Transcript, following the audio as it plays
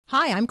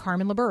Hi, I'm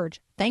Carmen LaBerge.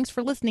 Thanks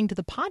for listening to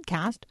the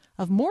podcast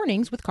of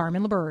Mornings with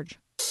Carmen LaBerge.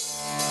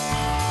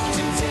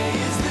 Today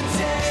is the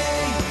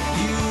day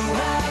you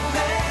have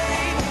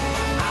made.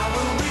 I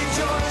will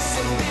rejoice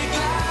and be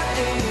glad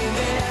in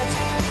it.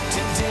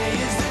 Today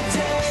is the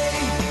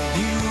day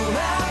you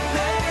have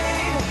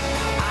made.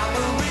 I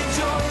will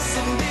rejoice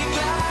and be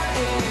glad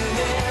in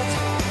it.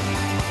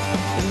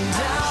 And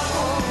I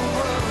won't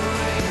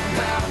worry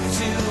about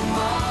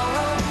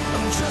tomorrow.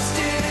 I'm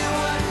trusting in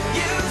what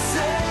you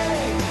say.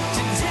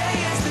 Today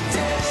is the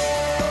day.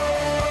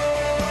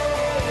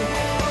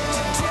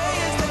 Today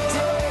is the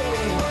day.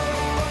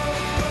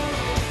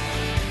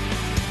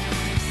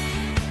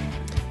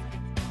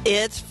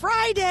 It's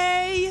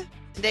Friday.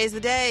 Today's the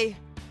day.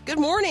 Good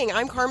morning.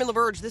 I'm Carmen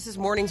LaBerge. This is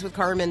Mornings with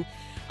Carmen.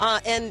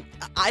 And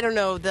I don't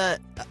know,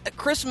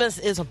 Christmas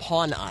is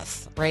upon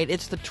us, right?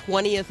 It's the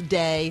 20th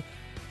day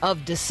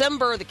of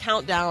December. The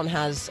countdown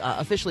has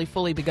officially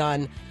fully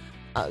begun.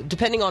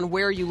 Depending on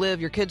where you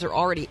live, your kids are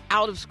already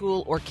out of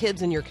school, or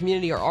kids in your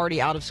community are already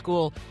out of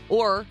school,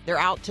 or they're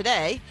out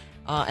today.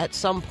 At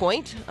some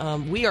point,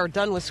 we are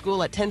done with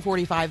school at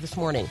 10:45 this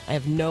morning. I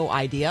have no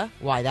idea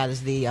why that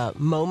is the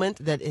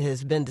moment that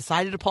has been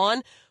decided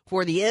upon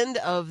for the end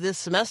of this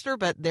semester,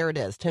 but there it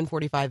is,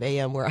 10:45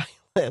 a.m. where I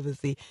live is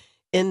the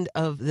end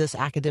of this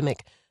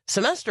academic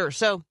semester.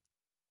 So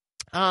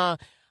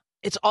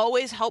it's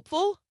always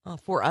helpful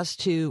for us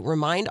to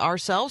remind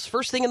ourselves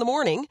first thing in the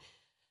morning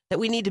that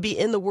we need to be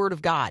in the Word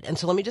of God. And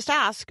so let me just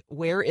ask,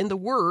 where in the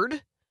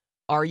Word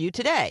are you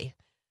today?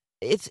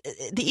 It's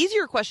the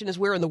easier question is,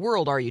 where in the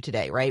world are you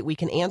today, right? We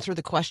can answer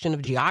the question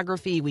of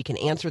geography. We can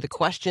answer the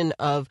question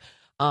of,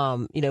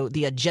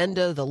 the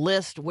agenda, the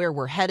list, where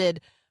we're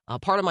headed.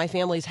 Part of my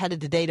family is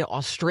headed today to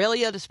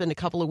Australia to spend a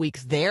couple of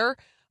weeks there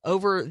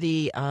over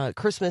the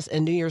Christmas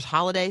and New Year's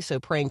holiday. So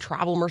praying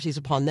travel mercies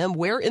upon them.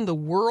 Where in the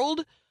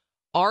world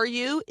are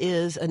you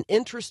is an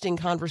interesting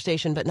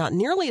conversation, but not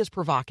nearly as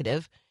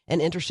provocative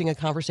and interesting a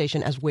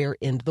conversation as where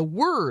in the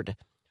Word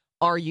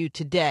are you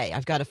today?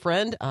 I've got a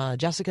friend,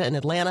 Jessica in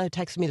Atlanta, who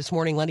texted me this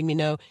morning letting me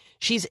know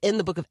she's in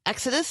the book of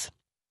Exodus.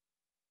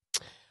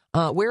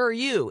 Where are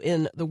you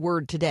in the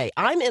Word today?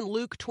 I'm in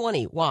Luke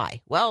 20.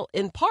 Why? Well,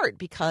 in part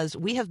because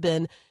we have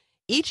been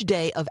each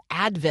day of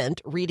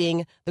Advent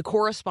reading the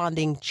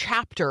corresponding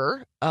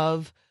chapter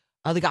of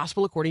the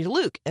Gospel according to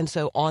Luke. And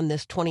so on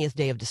this 20th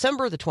day of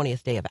December, the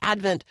 20th day of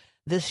Advent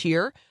this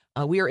year,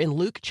 we are in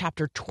Luke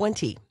chapter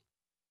 20.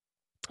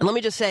 And let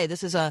me just say,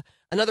 this is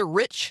another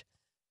rich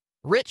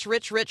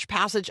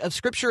passage of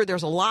Scripture.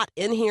 There's a lot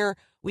in here.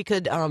 We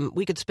could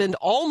spend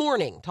all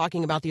morning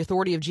talking about the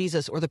authority of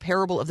Jesus, or the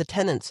parable of the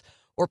tenants,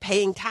 or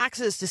paying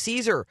taxes to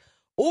Caesar,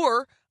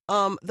 or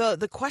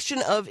the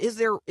question of is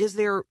there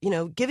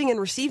giving and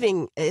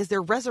receiving? Is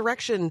there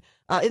resurrection?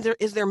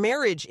 Is there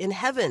marriage in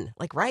heaven?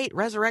 Like, right,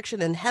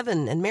 resurrection and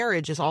heaven and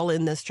marriage is all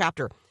in this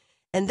chapter.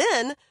 And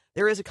then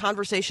there is a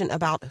conversation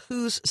about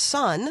whose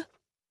son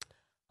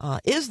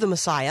is the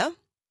Messiah.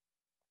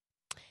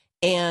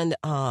 And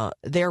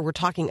there we're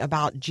talking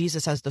about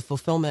Jesus as the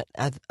fulfillment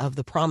of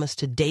the promise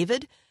to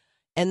David.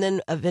 And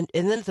then at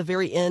the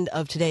very end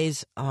of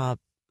today's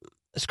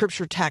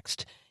scripture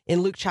text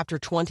in Luke chapter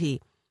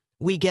 20,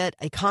 we get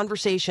a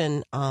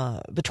conversation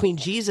between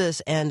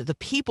Jesus and the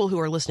people who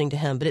are listening to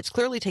him. But it's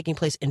clearly taking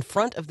place in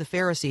front of the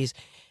Pharisees.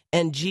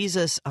 And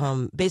Jesus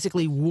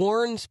basically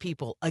warns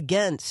people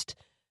against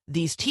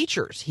these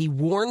teachers. He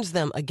warns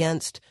them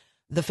against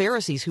the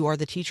Pharisees, who are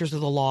the teachers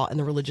of the law and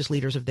the religious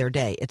leaders of their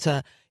day. It's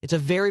a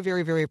very,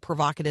 very, very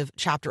provocative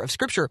chapter of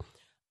Scripture.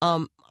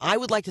 I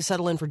would like to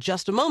settle in for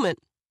just a moment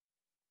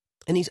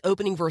in these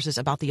opening verses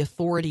about the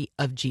authority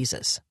of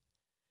Jesus.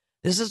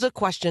 This is a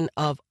question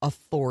of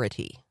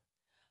authority.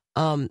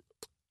 When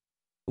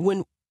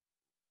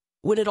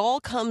it all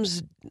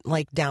comes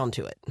down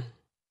to it,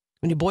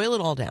 when you boil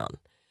it all down,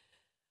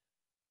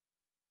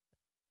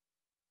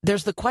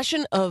 there's the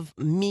question of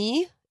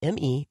me,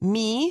 M-E,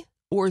 me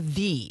or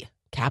thee.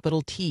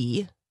 Capital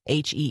T,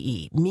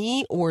 H-E-E,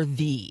 me or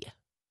thee?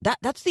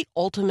 That's the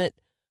ultimate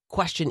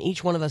question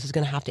each one of us is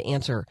going to have to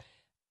answer.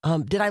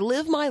 Did I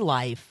live my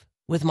life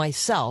with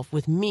myself,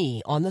 with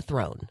me on the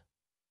throne?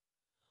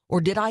 Or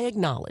did I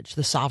acknowledge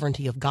the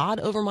sovereignty of God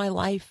over my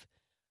life,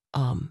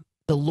 the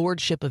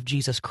lordship of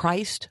Jesus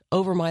Christ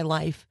over my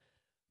life,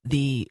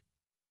 the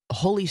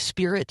Holy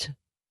Spirit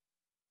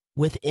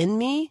within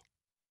me,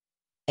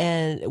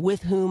 and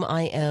with whom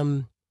I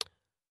am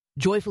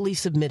joyfully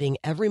submitting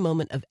every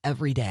moment of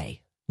every day,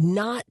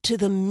 not to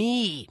the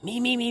me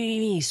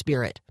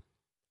spirit,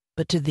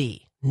 but to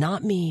thee,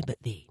 not me, but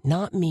thee,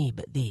 not me,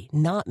 but thee,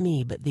 not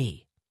me, but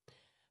thee.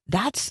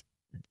 That's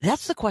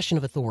the question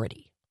of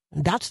authority.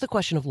 That's the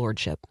question of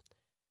lordship.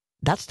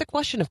 That's the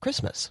question of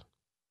Christmas.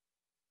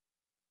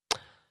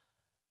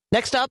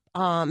 Next up,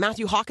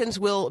 Matthew Hawkins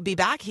will be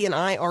back. He and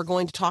I are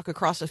going to talk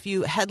across a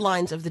few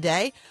headlines of the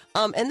day.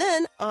 And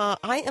then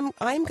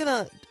I'm going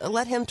to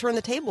let him turn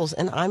the tables,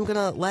 and I'm going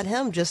to let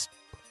him just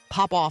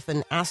pop off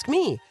and ask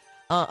me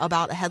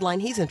about a headline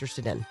he's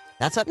interested in.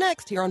 That's up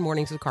next here on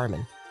Mornings with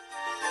Carmen.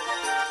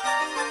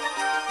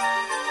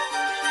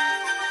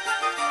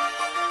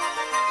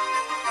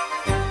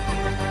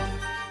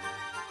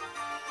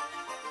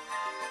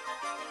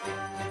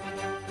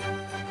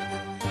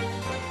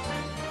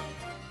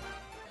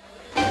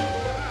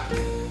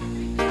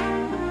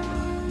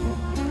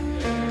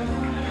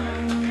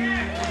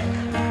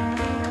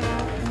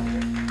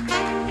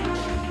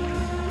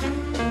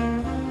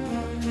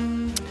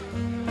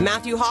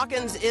 Matthew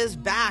Hawkins is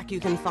back. You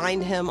can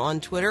find him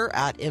on Twitter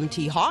at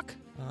MTHawk.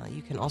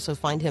 You can also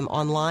find him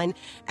online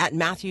at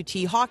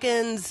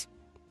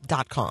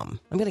MatthewTHawkins.com.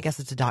 I'm going to guess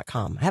it's a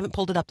 .com. I haven't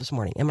pulled it up this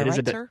morning. Am I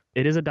right, sir?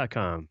 It is a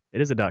 .com.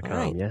 It is a .com.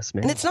 Right. Yes,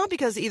 ma'am. And it's not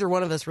because either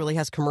one of us really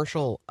has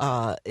commercial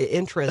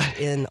interest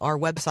in our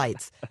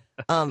websites.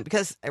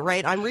 Because,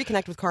 right, I'm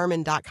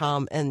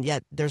reconnectwithcarmen.com, and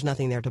yet there's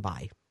nothing there to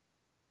buy.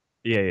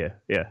 Yeah.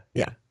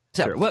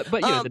 So, Sure. Well,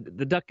 but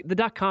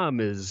the .com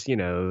is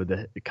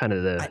the kind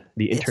of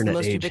the internet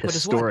most age ubiquitous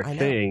historic one, I know.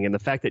 thing, and the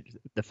fact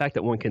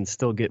that one can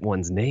still get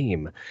one's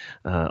name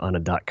on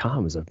a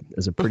 .com is a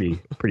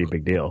pretty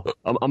big deal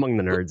among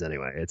the nerds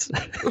anyway. It's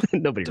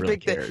nobody really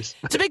cares.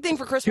 It's a big thing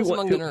for Christmas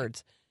among the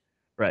nerds.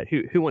 Right?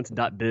 Who wants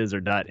 .biz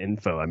or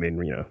 .info? I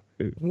mean,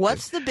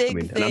 What's the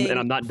big thing? And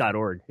I'm not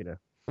 .org.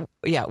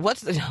 Yeah,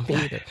 what's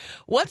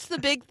the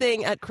big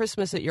thing at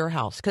Christmas at your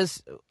house?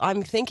 Because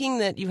I'm thinking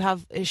that you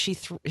have is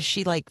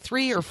she like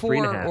 3 or 4 3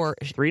 and a half. or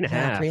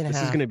 3.5. 3.5.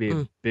 This is going to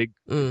be a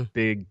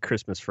big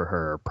Christmas for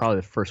her. Probably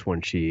the first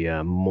one she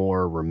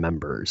more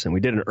remembers. And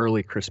we did an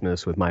early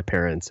Christmas with my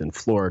parents in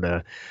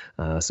Florida,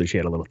 so she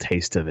had a little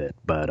taste of it.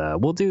 But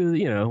this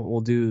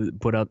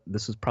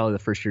is probably the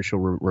first year she'll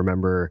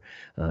remember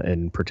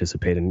and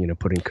participate in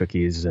putting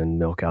cookies and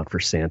milk out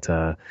for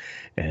Santa,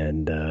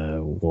 and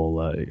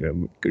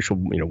she'll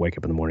wake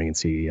up in the morning and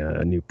see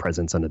new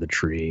presents under the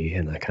tree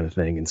and that kind of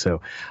thing. And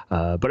so,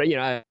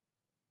 I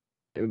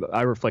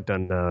reflect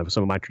on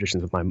some of my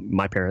traditions with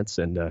my parents,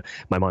 and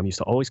my mom used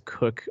to always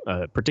cook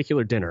a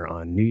particular dinner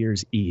on New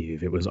Year's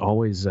Eve. It was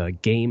always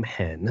game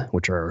hen,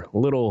 which are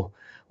little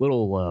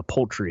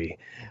poultry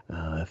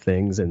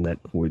things, and that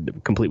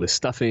would complete with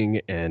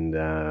stuffing and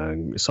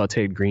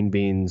sautéed green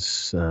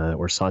beans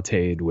or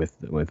sautéed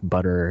with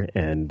butter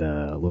and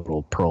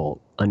little pearl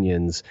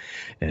onions,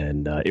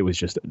 and it was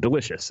just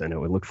delicious, and I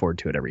would look forward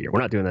to it every year. We're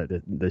not doing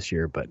that this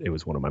year, but it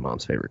was one of my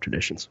mom's favorite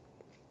traditions.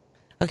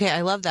 Okay,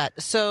 I love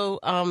that. So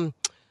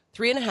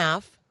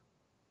 3.5.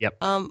 Yep.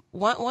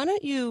 Why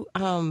don't you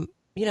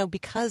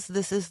because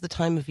this is the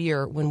time of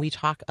year when we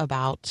talk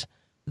about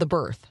the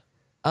birth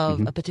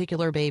of a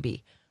particular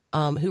baby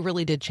who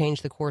really did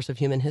change the course of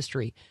human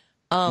history.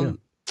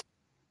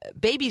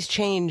 Babies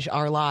change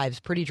our lives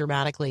pretty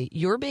dramatically.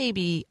 Your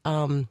baby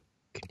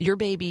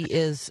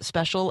is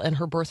special, and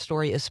her birth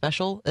story is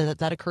special.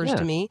 That occurs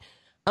to me.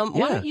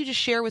 Why don't you just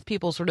share with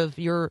people sort of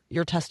your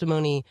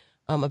testimony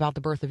about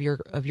the birth of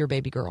your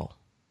baby girl?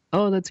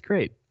 Oh, that's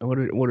great!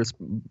 What a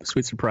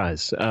sweet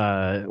surprise.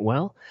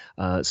 So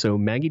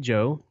Maggie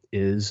Jo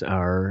is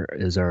our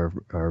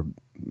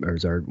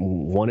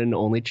one and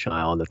only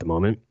child at the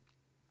moment.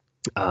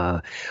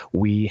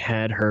 We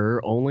had her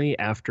only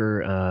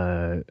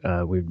after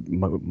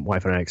my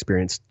wife and I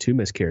experienced 2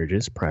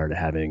 miscarriages prior to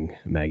having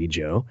Maggie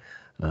Jo.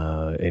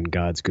 In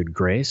God's good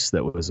grace,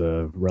 that was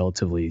a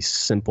relatively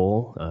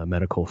simple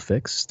medical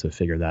fix to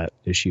figure that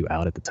issue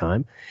out at the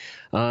time.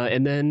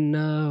 And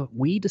then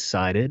we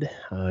decided,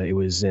 it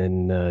was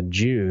in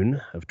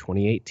June of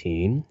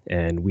 2018,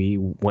 and we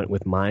went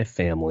with my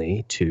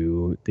family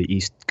to the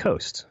East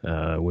Coast,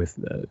 with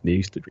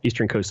the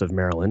eastern coast of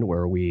Maryland,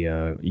 where we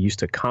used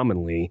to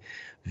commonly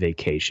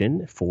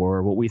vacation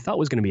for what we thought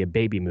was going to be a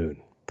baby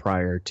moon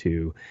prior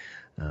to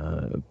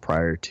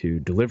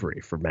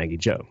delivery for Maggie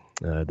Jo.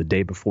 The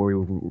day before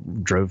we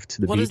drove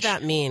to the beach. What does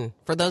that mean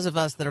for those of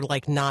us that are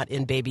like not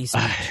in baby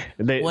speech?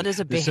 What is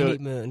a baby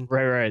moon?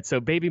 Right.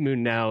 So baby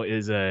moon now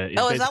is a.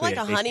 Is that like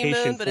a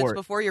honeymoon, but it's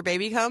before your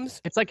baby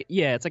comes? It's like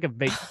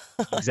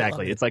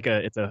exactly. It's like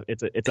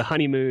it's a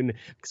honeymoon,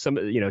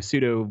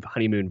 pseudo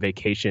honeymoon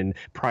vacation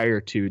prior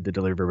to the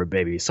delivery of a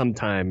baby.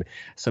 Sometime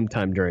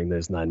during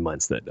those 9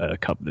 months that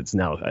that's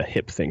now a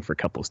hip thing for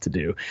couples to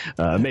do.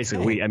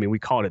 Basically, we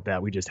called it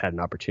that. We just had an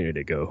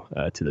opportunity to go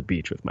to the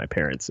beach with my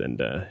parents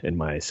and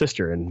my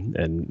sister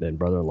and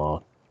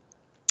brother-in-law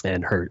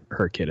and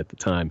her kid at the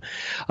time.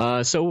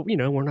 So,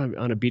 we're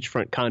on a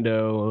beachfront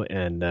condo,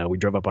 and we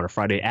drove up on a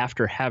Friday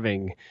after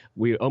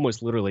we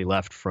almost literally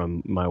left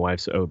from my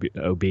wife's OB,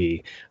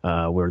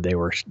 where they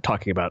were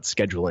talking about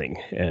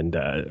scheduling and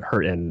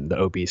her and the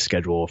OB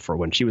schedule for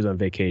when she was on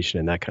vacation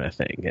and that kind of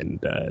thing. And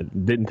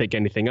didn't think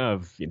anything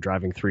of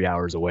driving 3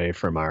 hours away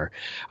from our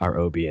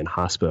OB in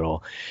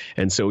hospital.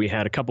 And so we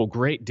had a couple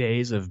great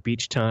days of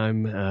beach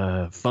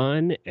time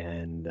fun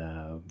and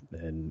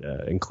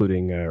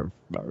including our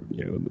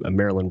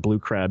Maryland blue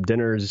crab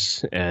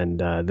dinners, and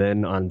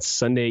then on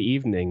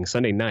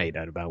Sunday night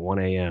at about 1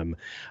 a.m.,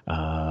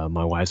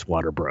 my wife's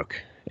water broke,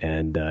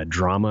 and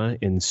drama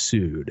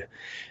ensued.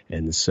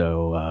 And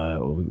so I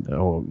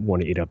don't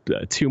want to eat up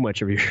too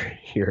much of your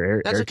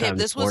That's okay. airtime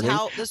This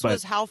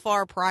was how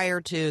far prior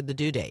to the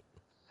due date?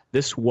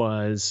 This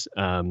was.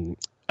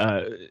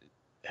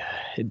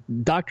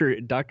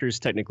 Doctors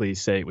technically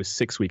say it was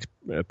 6 weeks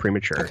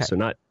premature, so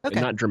not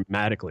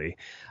dramatically.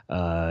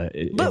 But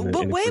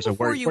way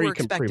before you were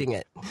expecting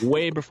it.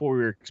 Way before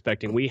we were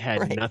expecting. We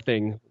had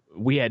nothing.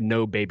 We had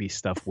no baby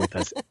stuff with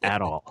us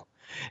at all.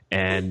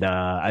 And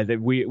I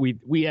think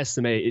we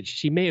estimate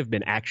she may have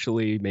been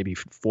actually maybe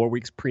 4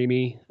 weeks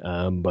preemie,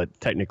 but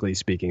technically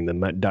speaking, the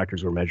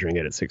doctors were measuring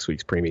it at 6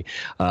 weeks preemie.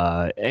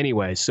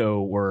 Anyway,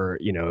 so we're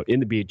in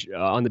the beach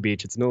on the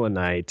beach. It's the middle of the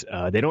night.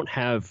 They don't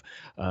have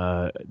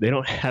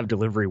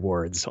delivery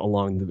wards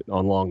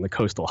along the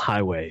coastal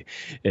highway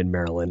in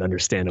Maryland.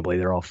 Understandably,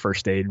 they're all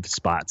first aid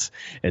spots,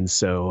 and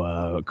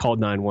so called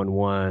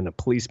 911. A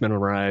policeman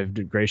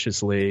arrived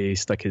graciously,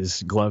 stuck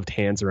his gloved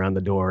hands around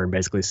the door, and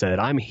basically said,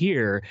 "I'm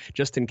here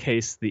just in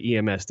case the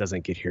EMS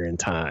doesn't get here in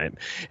time,"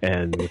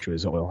 and which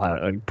was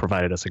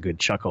provided us a good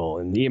chuckle.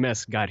 And the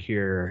EMS got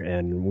here,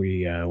 and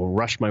we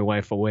rushed my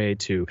wife away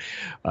to.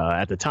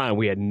 At the time,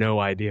 we had no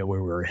idea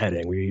where we were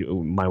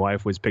heading. My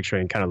wife was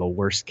picturing kind of the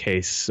worst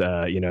case,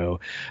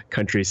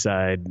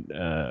 countryside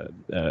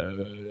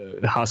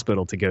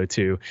hospital to go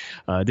to.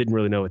 Didn't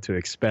really know what to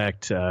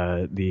expect.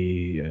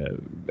 The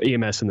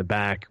EMS in the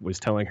back was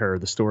telling her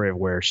the story of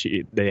where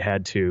they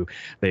had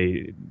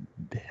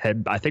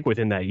I think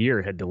within that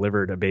year had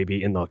delivered a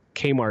baby in the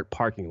Kmart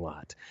parking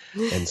lot.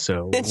 And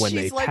so And when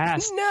she's they like,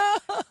 passed no.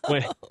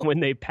 when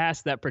they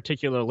passed that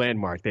particular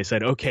landmark, they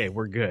said, "Okay,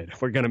 we're good.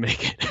 We're going to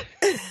make it."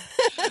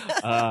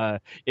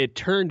 It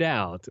turned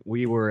out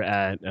we were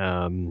at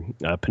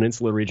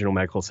Peninsula Regional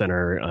Medical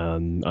Center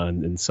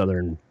in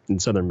southern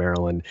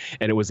Maryland,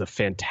 and it was a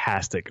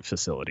fantastic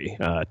facility,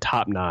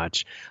 top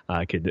notch.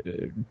 I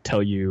could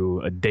tell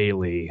you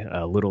daily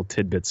little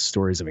tidbits,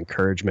 stories of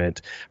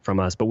encouragement from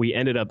us. But we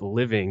ended up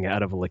living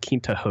out of a La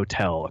Quinta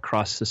hotel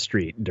across the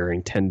street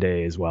during 10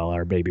 days while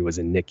our baby was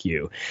in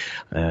NICU,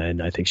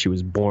 and I think she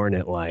was born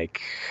at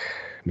like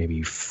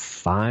maybe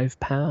 5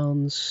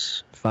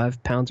 pounds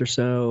or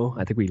so.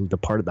 I think we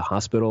departed the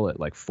hospital at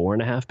like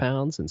 4.5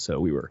 pounds. And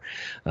so we were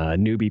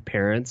newbie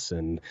parents.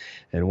 And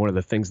one of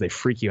the things they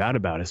freak you out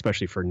about,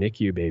 especially for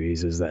NICU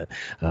babies, is that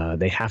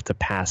they have to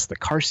pass the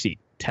car seat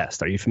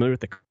test. Are you familiar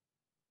with the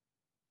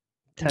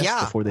test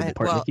before they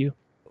depart NICU?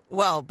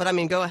 Well, but I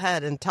mean, go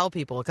ahead and tell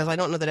people, because I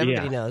don't know that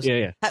everybody knows.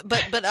 Yeah.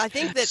 But I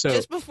think that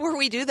just before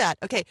we do that,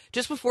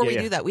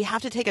 do that, we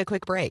have to take a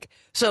quick break.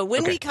 So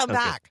when we come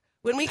back,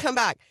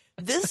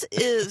 this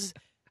is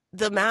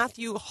the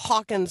Matthew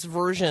Hawkins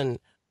version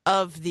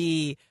of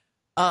the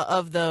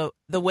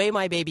Way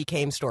My Baby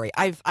Came story.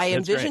 I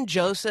envision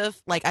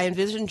Joseph, I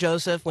envision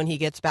Joseph when he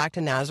gets back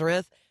to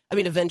Nazareth. I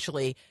mean,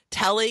 eventually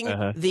telling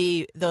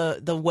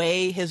the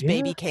way his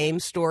baby came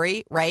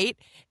story, right?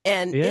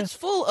 And it's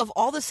full of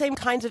all the same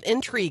kinds of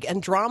intrigue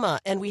and drama.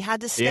 And we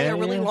had to stay a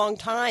really long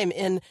time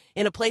in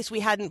a place we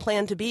hadn't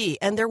planned to be.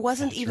 And there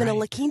wasn't even a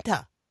La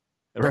Quinta.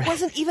 There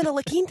wasn't even a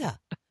La Quinta.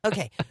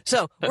 Okay,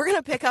 so we're going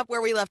to pick up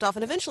where we left off,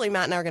 and eventually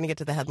Matt and I are going to get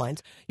to the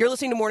headlines. You're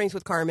listening to Mornings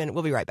with Carmen.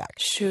 We'll be right back.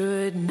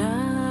 Should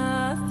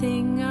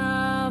nothing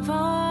of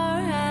our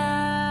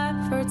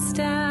efforts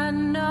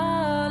stand,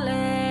 no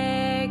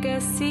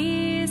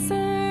legacy survive,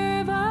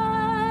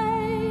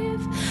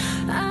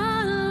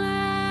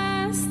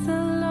 unless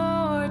the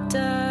Lord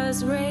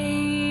does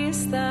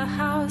raise the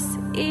house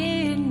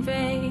in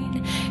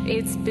vain,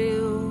 its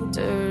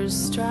builders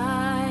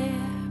strive.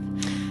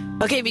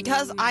 Okay,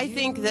 because I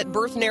think that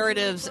birth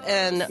narratives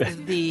and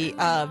the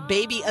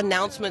baby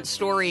announcement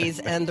stories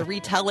and the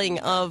retelling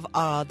of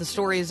the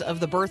stories of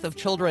the birth of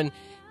children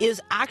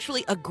is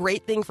actually a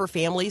great thing for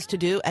families to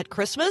do at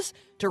Christmas,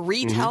 to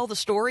retell the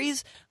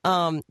stories.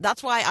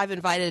 That's why I've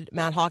invited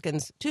Matt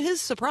Hawkins, to his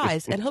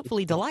surprise and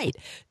hopefully delight,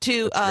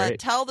 to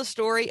tell the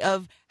story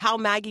of how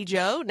Maggie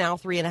Jo, now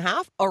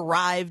 3.5,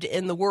 arrived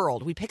in the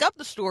world. We pick up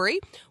the story.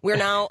 We're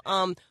now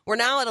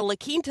at a La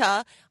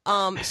Quinta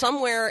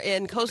somewhere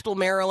in coastal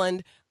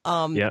Maryland.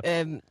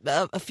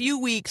 A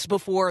few weeks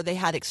before they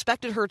had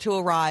expected her to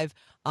arrive,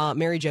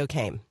 Maggie Jo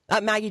came,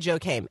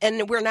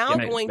 and we're now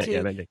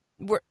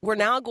we're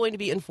now going to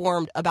be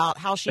informed about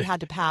how she had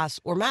to pass,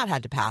 or Matt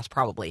had to pass,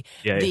 probably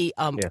the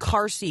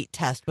car seat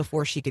test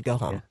before she could go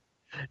home.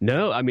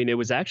 No, I mean it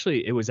was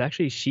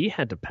actually she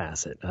had to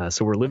pass it.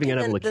 So we're living out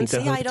of La Quinta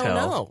hotel. I don't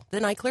know.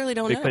 Then I clearly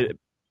don't know.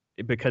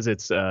 Because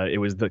it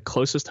was the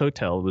closest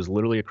hotel. It was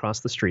literally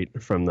across the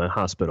street from the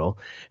hospital,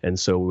 and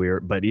so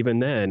but even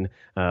then,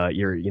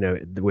 you're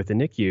with the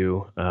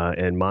NICU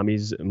and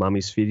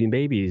mommy's feeding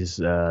babies.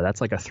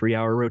 That's like a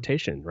 3-hour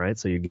rotation, right?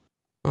 So you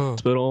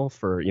hospital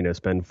for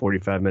spend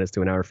 45 minutes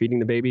to an hour feeding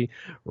the baby,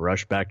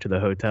 rush back to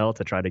the hotel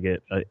to try to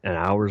get an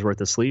hour's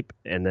worth of sleep,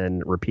 and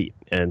then repeat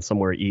and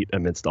somewhere eat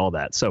amidst all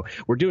that. So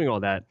we're doing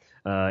all that,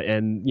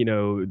 and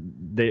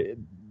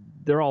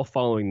they're all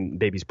following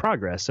baby's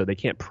progress, so they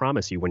can't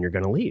promise you when you're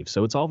going to leave.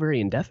 So it's all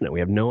very indefinite. We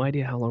have no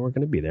idea how long we're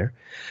going to be there.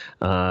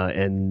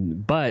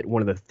 But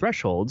one of the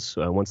thresholds,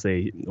 once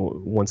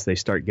they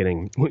start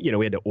getting,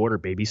 we had to order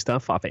baby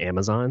stuff off of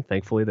Amazon,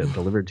 thankfully, that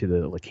delivered to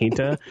the La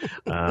Quinta,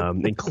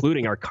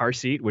 including our car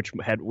seat, which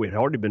had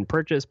already been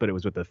purchased, but it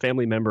was with a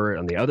family member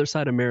on the other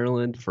side of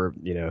Maryland for,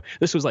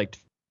 this was like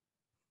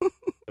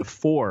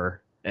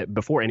before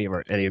before any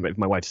of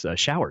my wife's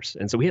showers,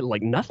 and so we had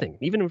like nothing,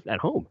 even at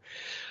home.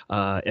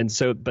 And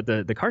so, but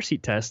the car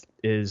seat test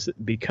is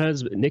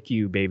because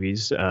NICU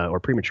babies or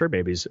premature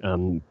babies,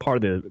 part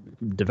of the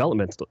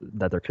development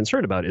that they're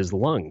concerned about is the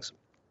lungs.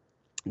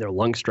 Their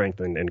lung strength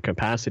and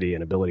capacity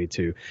and ability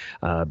to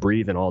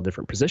breathe in all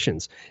different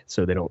positions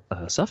so they don't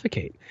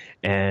suffocate.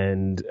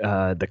 And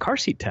the car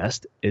seat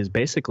test is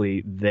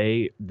basically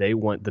they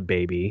want the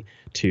baby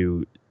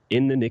to,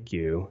 in the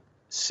NICU,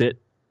 sit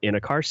in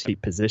a car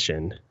seat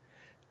position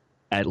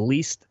at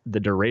least the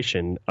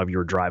duration of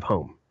your drive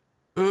home,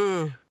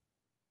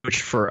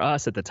 which for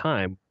us at the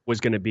time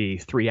was going to be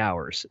 3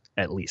 hours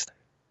at least.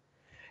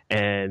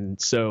 And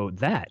so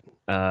that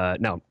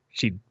now,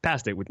 she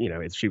passed it with,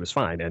 she was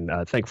fine. And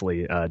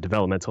thankfully,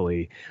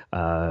 developmentally,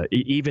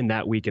 even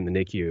that week in the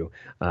NICU,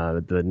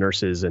 the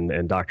nurses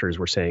and doctors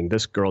were saying,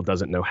 this girl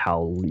doesn't know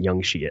how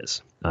young she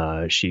is.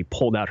 She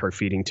pulled out her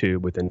feeding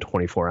tube within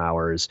 24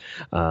 hours.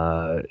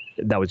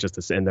 That was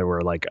just and there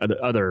were like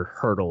other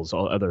hurdles,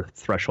 other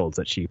thresholds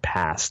that she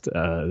passed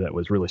that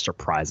was really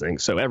surprising.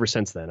 So ever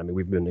since then, I mean,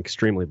 we've been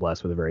extremely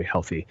blessed with a very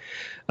healthy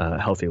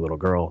little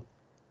girl.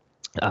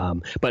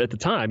 But at the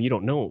time, you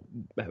don't know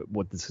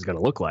what this is going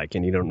to look like,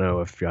 and you don't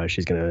know if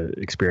she's going to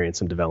experience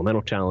some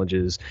developmental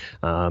challenges.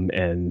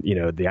 And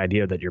the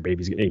idea that your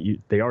baby's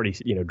they already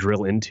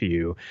drill into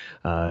you,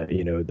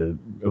 the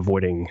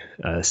avoiding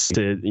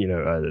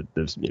SIDS.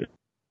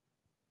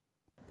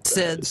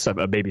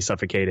 A baby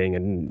suffocating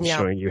and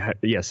showing you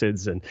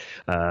SIDS and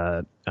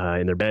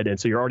in their bed, and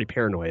so you're already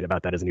paranoid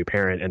about that as a new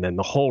parent. And then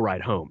the whole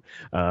ride home,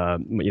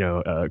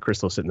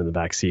 Crystal sitting in the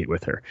back seat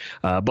with her,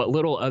 but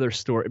little other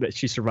story. But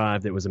she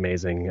survived. It was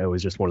amazing. It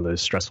was just one of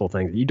those stressful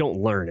things you don't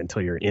learn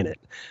until you're in it.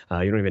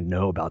 You don't even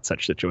know about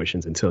such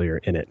situations until you're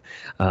in it.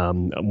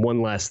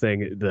 One last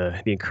thing,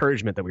 the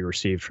encouragement that we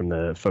received from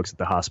the folks at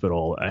the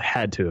hospital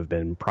had to have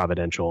been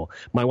providential.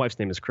 My wife's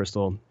name is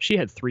Crystal. She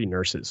had 3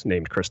 nurses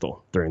named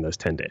Crystal during those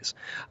 10 days.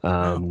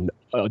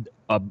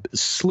 A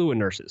slew of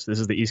nurses. This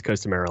is the East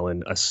Coast of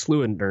Maryland. A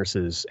slew of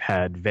nurses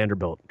had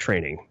Vanderbilt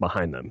training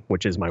behind them,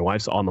 which is my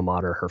wife's alma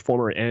mater, her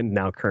former and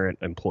now current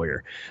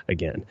employer.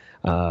 Again,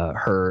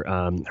 her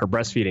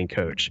breastfeeding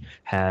coach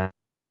had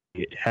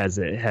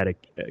a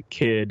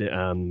kid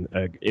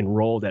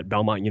enrolled at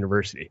Belmont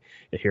University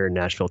here in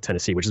Nashville,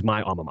 Tennessee, which is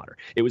my alma mater.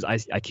 It was, I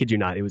kid you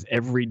not, it was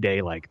every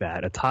day like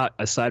that.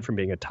 Aside from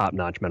being a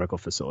top-notch medical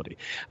facility,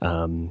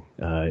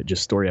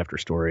 just story after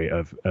story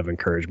of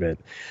encouragement,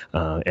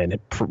 and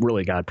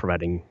really God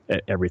providing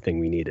everything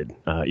we needed,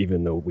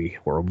 even though we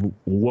were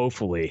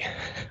woefully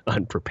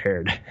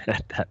unprepared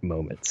at that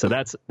moment. So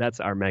that's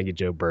our Maggie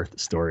Jo birth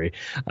story.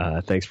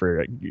 Thanks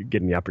for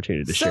getting the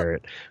opportunity to share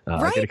it.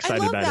 I get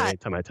excited about it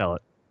anytime I tell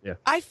it. Yeah.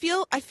 I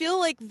feel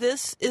like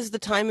this is the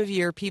time of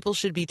year people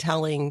should be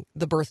telling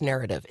the birth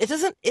narrative. It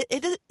doesn't.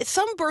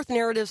 Some birth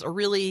narratives are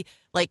really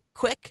like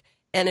quick,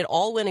 and it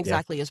all went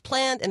exactly as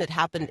planned, and it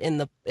happened in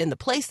the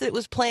place that it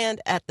was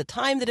planned at the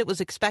time that it was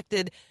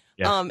expected,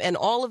 and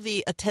all of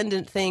the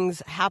attendant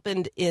things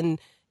happened in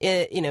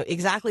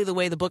exactly the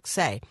way the books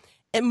say.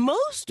 And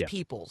most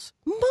people's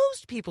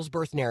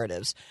birth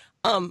narratives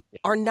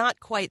are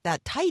not quite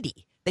that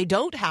tidy. They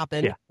don't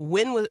happen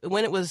when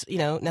it was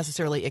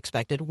necessarily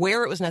expected,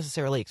 where it was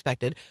necessarily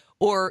expected,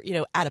 or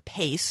at a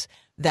pace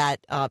that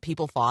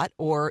people thought,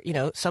 or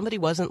somebody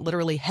wasn't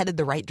literally headed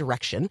the right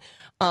direction.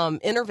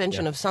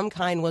 Intervention of some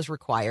kind was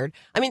required.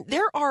 I mean,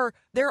 there are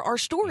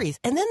stories,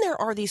 and then there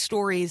are these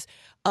stories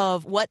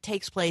of what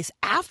takes place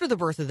after the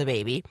birth of the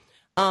baby,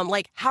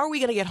 like how are we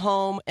going to get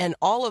home, and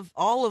all of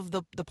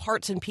the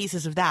parts and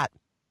pieces of that.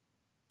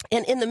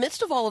 And in the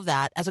midst of all of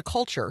that, as a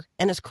culture,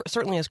 and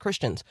certainly as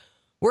Christians,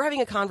 we're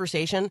having a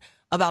conversation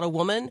about a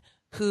woman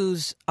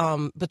whose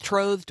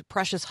betrothed,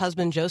 precious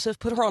husband Joseph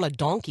put her on a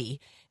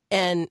donkey,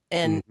 and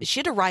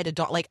she had to ride a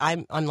donkey. Like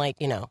I'm like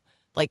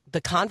like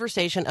the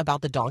conversation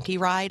about the donkey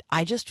ride.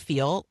 I just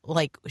feel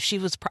like she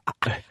was.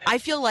 I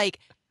feel like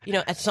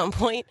at some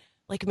point,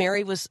 like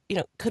Mary was.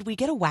 Could we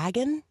get a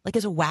wagon? Like,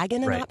 is a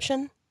wagon an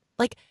option?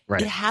 Like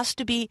it has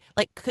to be.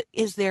 Like,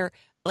 is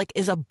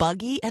a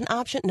buggy an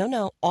option?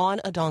 No, on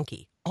a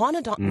donkey. On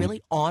a donkey?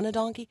 Really? On a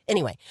donkey?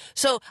 Anyway,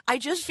 so I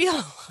just feel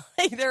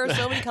like there are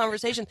so many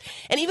conversations.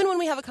 And even when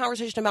we have a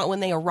conversation about when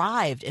they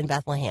arrived in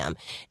Bethlehem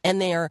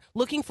and they're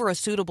looking for a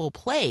suitable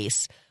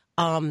place,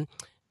 the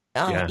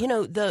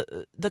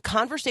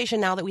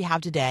conversation now that we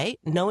have today,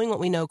 knowing what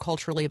we know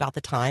culturally about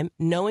the time,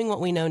 knowing what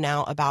we know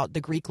now about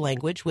the Greek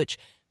language, which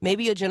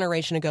maybe a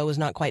generation ago was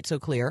not quite so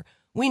clear,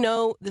 we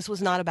know this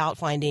was not about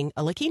finding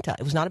a La Quinta.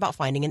 It was not about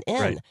finding an inn.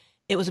 Right.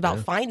 It was about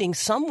finding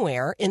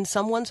somewhere in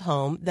someone's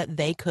home that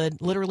they could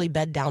literally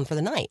bed down for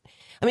the night.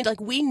 I mean, like,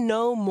 we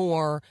know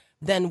more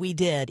than we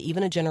did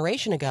even a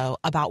generation ago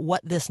about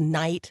what this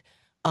night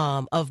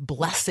of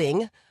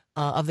blessing,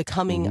 of the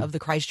coming of the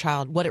Christ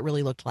child, what it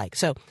really looked like.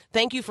 So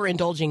thank you for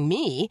indulging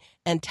me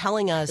and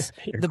telling us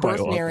the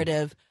birth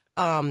narrative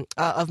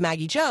of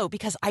Maggie Jo,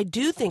 because I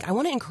do think I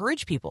want to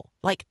encourage people,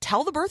 like,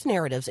 tell the birth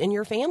narratives in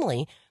your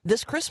family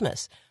this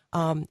Christmas.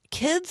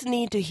 Kids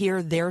need to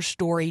hear their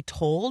story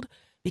told,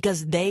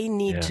 because they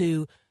need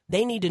to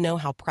know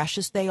how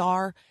precious they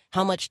are,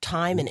 how much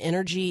time and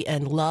energy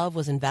and love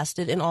was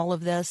invested in all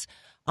of this.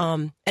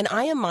 And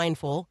I am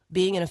mindful,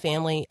 being in a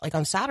family, like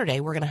on Saturday,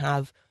 we're going to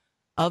have,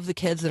 of the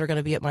kids that are going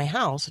to be at my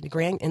house, in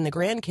the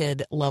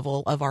grandkid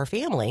level of our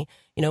family,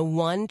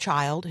 one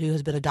child who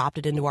has been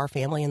adopted into our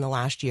family in the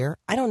last year,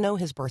 I don't know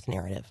his birth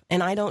narrative.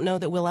 And I don't know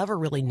that we'll ever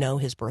really know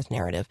his birth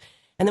narrative.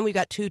 And then we've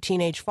got 2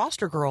 teenage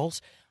foster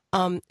girls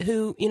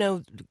who,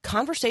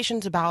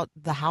 conversations about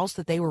the house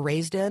that they were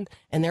raised in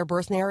and their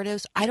birth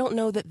narratives, I don't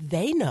know that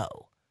they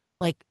know,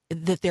 like,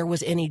 that there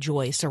was any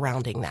joy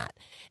surrounding that.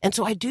 And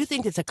so I do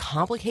think it's a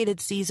complicated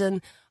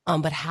season,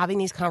 but having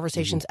these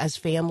conversations as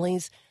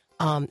families,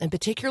 and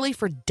particularly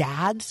for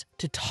dads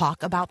to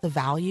talk about the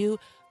value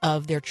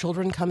of their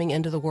children coming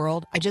into the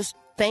world, I just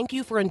thank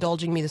you for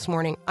indulging me this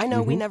morning. I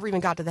know we never even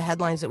got to the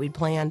headlines that we'd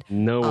planned.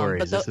 No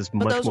worries. This is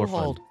much more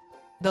fun.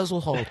 Those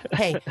will hold.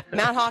 Hey,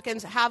 Matt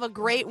Hawkins, have a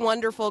great,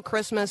 wonderful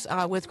Christmas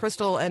with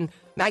Crystal and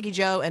Maggie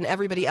Jo and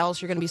everybody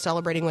else you're going to be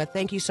celebrating with.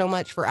 Thank you so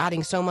much for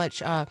adding so much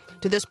to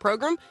this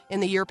program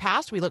in the year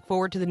past. We look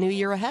forward to the new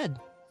year ahead.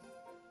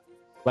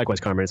 Likewise,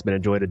 Carmen, it's been a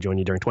joy to join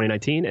you during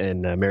 2019,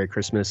 and Merry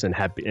Christmas,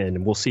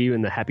 and we'll see you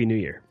in the Happy New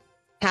Year.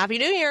 Happy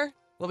New Year.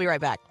 We'll be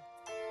right back.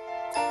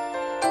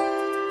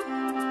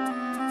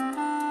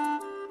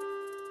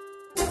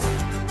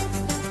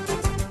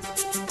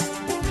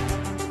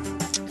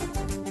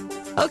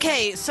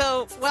 Okay,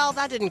 so,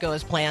 that didn't go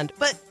as planned,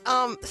 but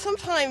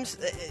sometimes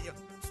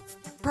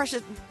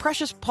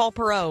precious Paul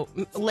Perot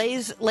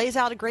lays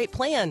out a great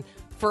plan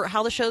for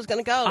how the show's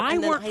going to go. I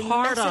worked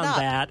hard on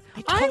that.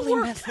 I totally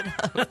messed it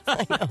up.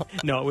 I know.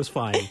 No, it was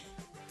fine.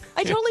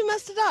 I totally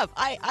messed it up.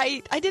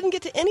 I didn't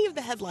get to any of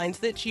the headlines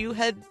that you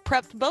had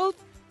prepped both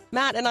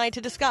Matt and I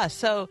to discuss.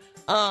 So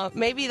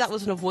maybe that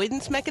was an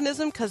avoidance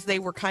mechanism because they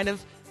were kind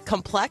of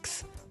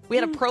complex. We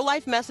had a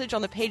pro-life message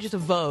on the pages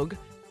of Vogue.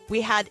 We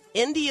had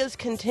India's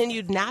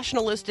continued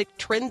nationalistic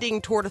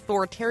trending toward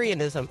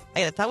authoritarianism.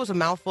 That was a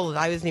mouthful that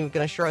I wasn't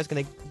even sure I was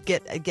going to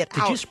get out.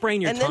 Did you sprain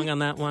your tongue on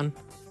that one?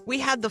 We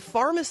had the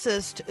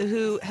pharmacist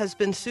who has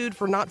been sued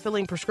for not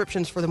filling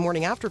prescriptions for the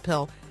morning after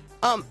pill.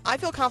 I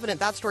feel confident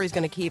that story is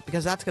going to keep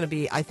because that's going to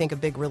be, I think, a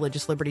big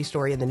religious liberty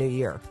story in the new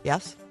year.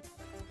 Yes?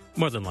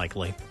 More than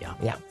likely, yeah.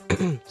 Yeah.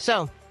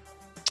 So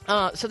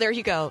there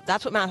you go.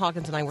 That's what Matt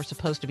Hawkins and I were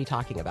supposed to be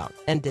talking about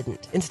and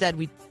didn't. Instead,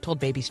 we told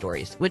baby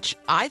stories, which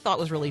I thought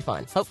was really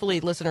fun.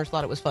 Hopefully, listeners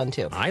thought it was fun,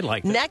 too. I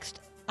liked it.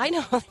 Next, I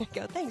know. There you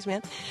go. Thanks,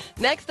 man.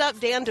 Next up,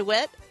 Dan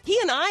DeWitt. He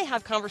and I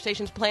have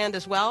conversations planned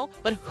as well,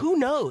 but who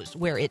knows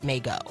where it may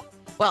go.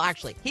 Well,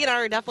 actually, he and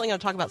I are definitely going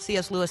to talk about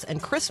C.S. Lewis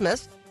and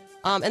Christmas.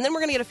 And then we're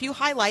going to get a few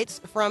highlights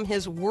from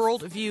his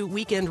Worldview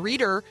Weekend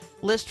Reader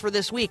list for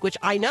this week, which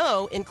I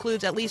know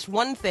includes at least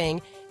one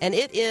thing, and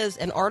it is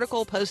an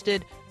article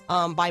posted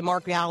by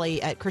Mark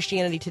Galli at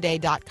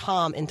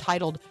ChristianityToday.com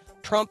entitled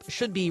Trump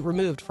Should Be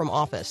Removed from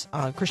Office.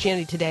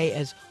 Christianity Today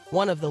is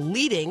one of the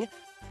leading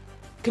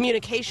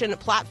communication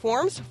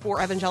platforms for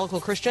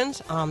evangelical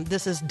Christians.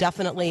 This is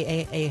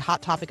definitely a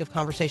hot topic of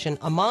conversation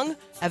among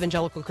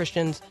evangelical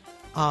Christians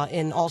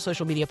in all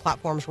social media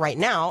platforms right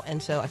now.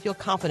 And so I feel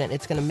confident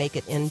it's going to make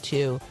it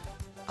into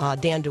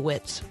Dan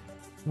DeWitt's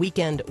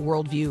Weekend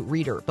Worldview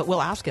Reader. But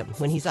we'll ask him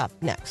when he's up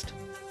next.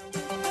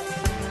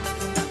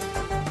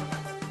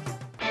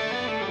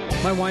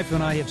 My wife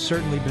and I have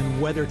certainly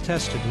been weather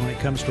tested when it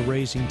comes to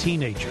raising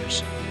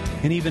teenagers.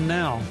 And even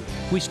now,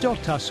 we still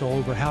tussle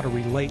over how to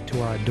relate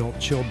to our adult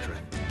children.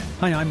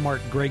 Hi, I'm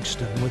Mark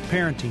Gregston with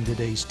Parenting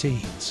Today's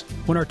Teens.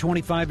 When our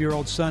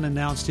 25-year-old son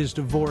announced his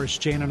divorce,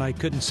 Jan and I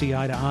couldn't see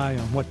eye to eye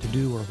on what to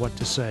do or what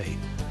to say.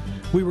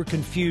 We were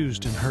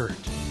confused and hurt,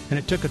 and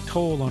it took a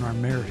toll on our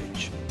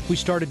marriage. We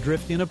started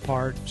drifting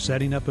apart,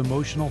 setting up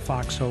emotional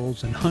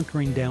foxholes, and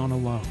hunkering down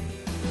alone.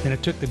 And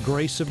it took the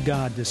grace of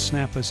God to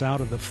snap us out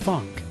of the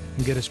funk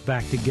and get us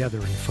back together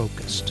and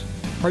focused.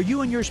 Are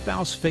you and your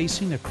spouse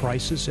facing a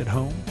crisis at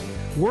home?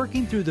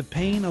 Working through the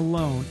pain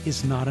alone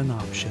is not an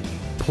option.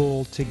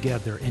 Pull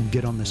together and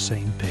get on the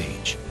same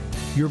page.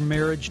 Your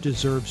marriage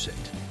deserves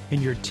it,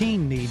 and your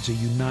teen needs a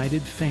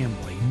united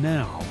family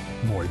now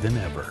more than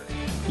ever.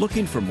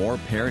 Looking for more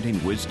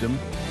parenting wisdom?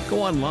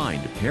 Go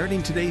online to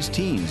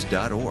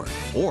parentingtodaysteens.org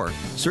or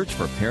search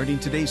for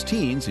Parenting Today's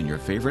Teens in your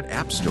favorite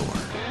app store.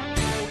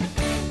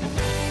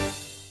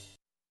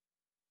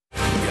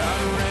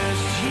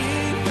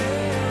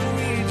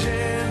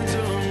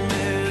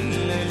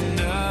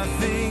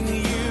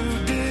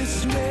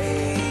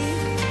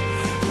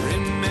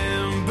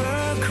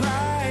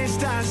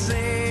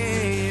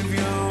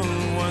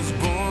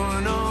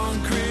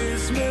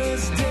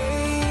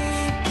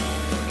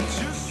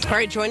 All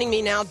right, joining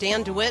me now,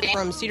 Dan DeWitt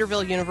from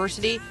Cedarville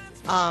University.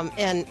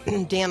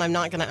 And Dan, I'm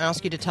not going to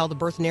ask you to tell the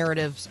birth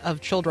narratives of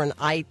children.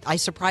 I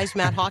surprised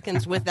Matt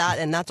Hawkins with that,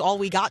 and that's all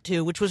we got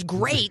to, which was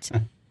great.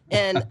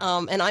 And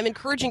I'm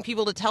encouraging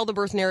people to tell the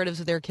birth narratives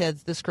of their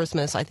kids this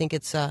Christmas. I think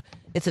it's an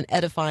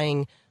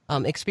edifying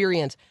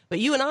experience. But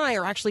you and I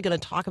are actually going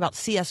to talk about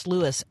C.S.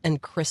 Lewis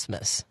and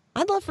Christmas.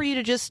 I'd love for you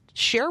to just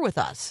share with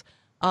us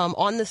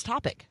on this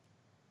topic.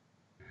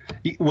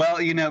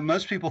 Well,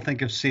 most people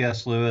think of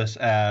C.S. Lewis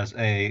as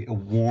a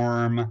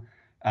warm,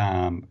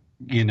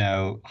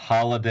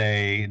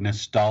 holiday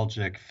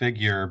nostalgic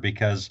figure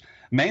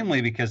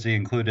mainly because he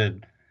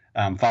included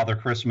Father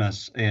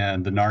Christmas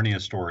in the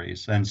Narnia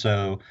stories. And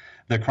so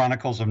the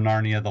Chronicles of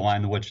Narnia, The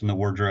Lion, the Witch, and the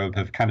Wardrobe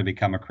have kind of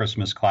become a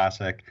Christmas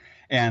classic.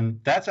 And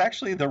that's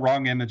actually the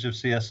wrong image of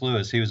C.S.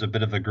 Lewis. He was a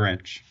bit of a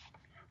Grinch.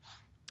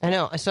 I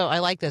know. So I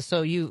like this.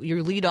 So you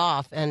lead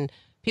off, and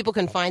people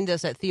can find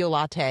this at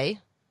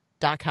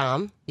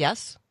theolatte.com.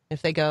 Yes?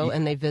 If they go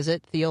and they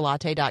visit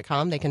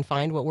theolatte.com, they can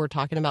find what we're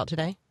talking about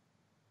today?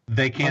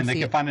 They can. They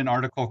can find an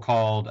article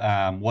called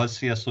Was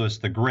C.S. Lewis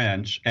the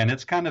Grinch? And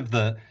it's kind of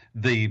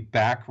the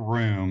back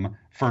room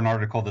for an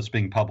article that's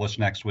being published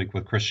next week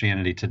with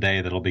Christianity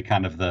Today that'll be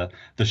kind of the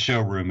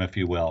showroom, if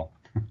you will.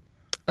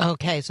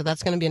 Okay, so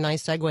that's going to be a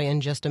nice segue in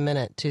just a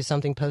minute to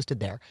something posted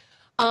there.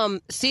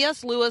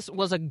 C.S. Lewis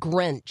was a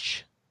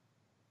Grinch.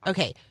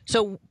 Okay,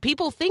 so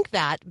people think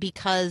that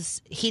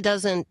because he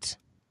doesn't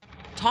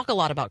talk a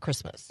lot about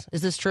Christmas.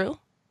 Is this true?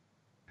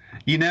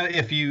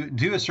 If you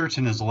do a search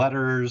in his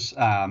letters,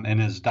 in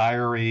his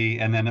diary,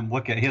 and then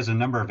he has a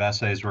number of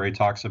essays where he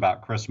talks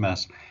about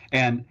Christmas,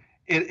 and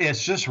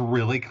it's just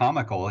really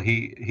comical.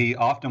 He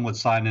often would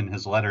sign in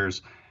his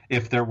letters,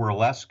 if there were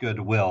less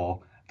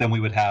goodwill, then we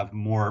would have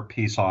more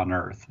peace on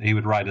earth. He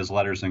would write his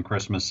letters in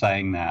Christmas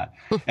saying that.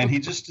 And he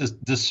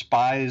just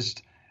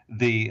despised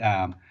the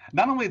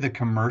not only the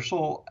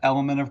commercial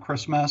element of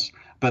Christmas,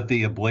 but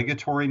the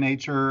obligatory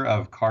nature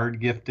of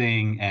card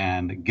gifting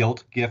and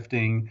gilt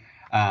gifting.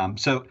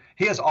 So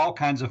he has all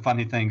kinds of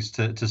funny things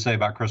to say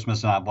about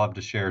Christmas, and I'd love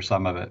to share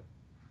some of it.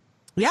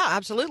 Yeah,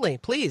 absolutely.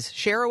 Please,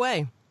 share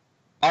away.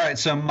 All right,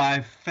 so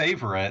my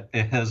favorite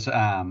is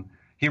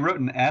he wrote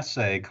an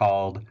essay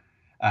called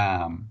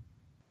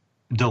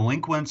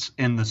Delinquents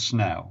in the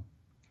Snow.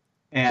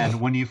 And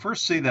when you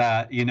first see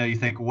that, you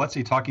think, what's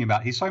he talking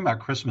about? He's talking about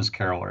Christmas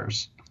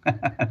carolers.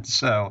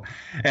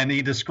 And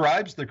he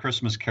describes the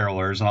Christmas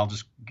carolers, and I'll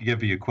just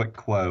give you a quick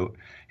quote.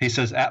 He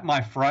says, "At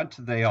my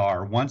front they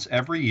are, once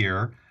every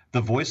year,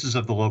 the voices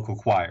of the local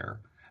choir,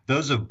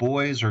 those of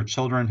boys or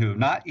children who have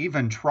not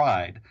even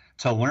tried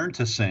to learn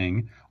to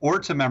sing or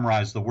to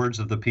memorize the words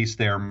of the piece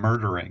they are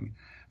murdering.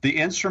 The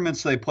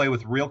instruments they play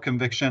with real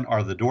conviction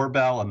are the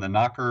doorbell and the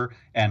knocker,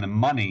 and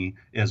money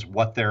is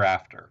what they're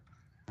after."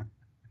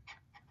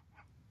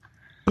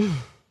 Kind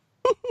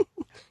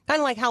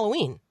of like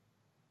Halloween.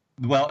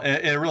 Well,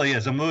 it really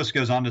is. And Lewis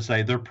goes on to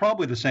say, they're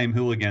probably the same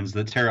hooligans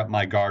that tear up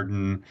my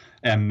garden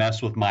and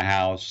mess with my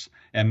house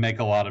and make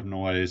a lot of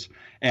noise.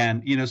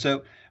 And,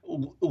 so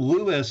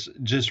Lewis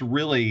just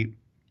really,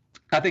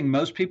 I think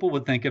most people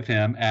would think of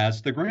him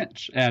as the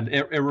Grinch. And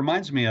it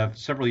reminds me of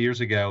several years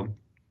ago,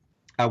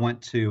 I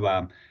went to,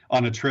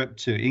 on a trip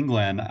to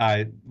England,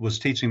 I was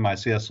teaching my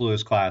C.S.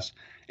 Lewis class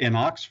in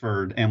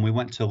Oxford, and we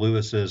went to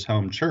Lewis's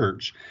home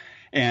church.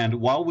 And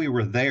while we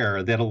were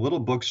there, they had a little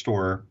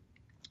bookstore,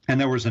 and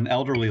there was an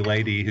elderly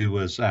lady who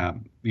was,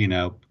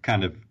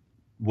 kind of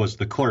was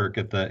the clerk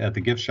at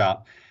the gift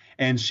shop.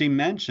 And she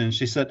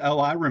said, "Oh,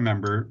 I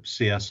remember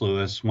C.S.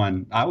 Lewis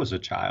when I was a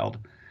child."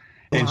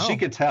 And she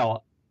could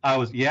tell I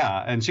was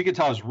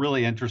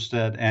really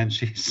interested. And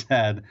she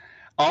said,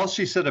 all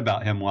she said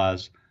about him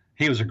was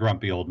he was a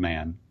grumpy old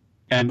man.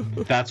 And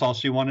that's all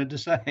she wanted to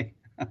say.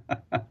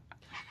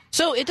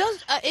 So it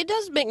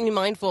does make me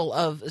mindful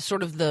of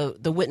sort of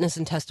the witness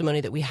and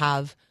testimony that we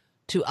have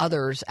to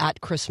others at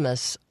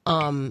Christmas.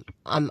 I'm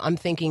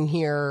thinking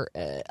here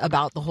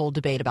about the whole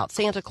debate about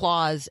Santa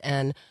Claus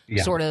and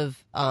sort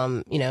of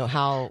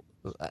how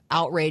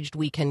outraged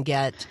we can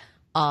get.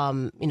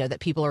 That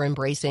people are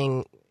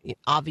embracing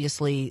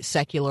obviously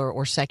secular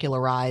or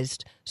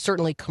secularized,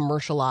 certainly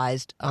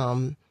commercialized.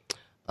 But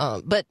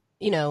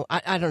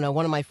I don't know.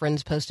 One of my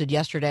friends posted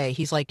yesterday.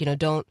 He's like,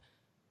 don't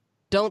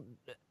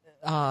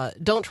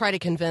try to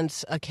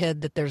convince a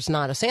kid that there's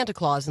not a Santa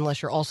Claus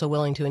unless you're also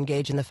willing to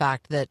engage in the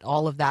fact that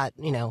all of that,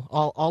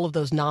 all of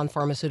those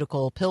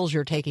non-pharmaceutical pills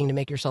you're taking to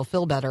make yourself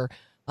feel better,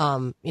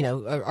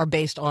 are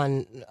based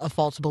on a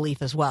false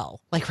belief as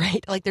well. Like,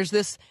 right? Like there's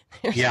this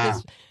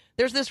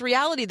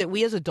reality that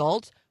we as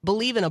adults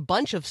believe in a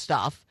bunch of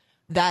stuff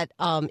that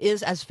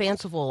is as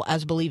fanciful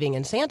as believing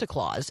in Santa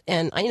Claus.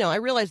 And I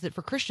realize that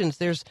for Christians,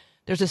 there's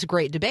this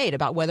great debate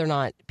about whether or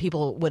not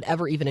people would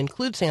ever even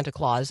include Santa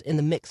Claus in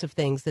the mix of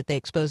things that they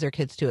expose their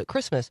kids to at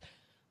Christmas.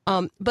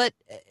 But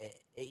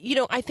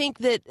I think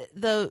that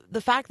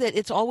the fact that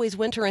it's always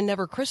winter and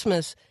never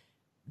Christmas,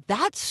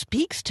 that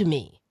speaks to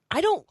me.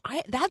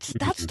 That's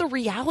the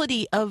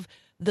reality of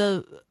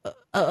the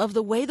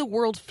way the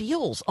world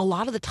feels a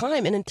lot of the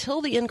time. And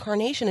until the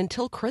incarnation,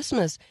 until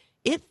Christmas,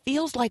 it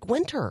feels like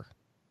winter.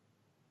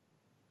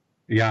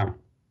 Yeah.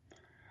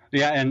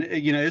 Yeah, and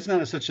isn't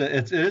that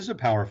it is a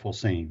powerful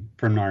scene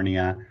for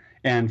Narnia,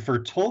 and for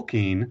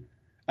Tolkien,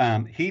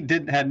 he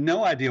had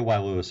no idea why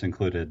Lewis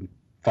included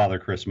Father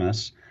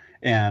Christmas,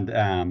 and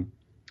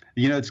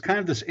it's kind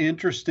of this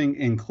interesting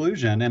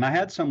inclusion. And I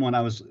had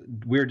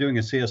we were doing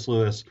a C.S.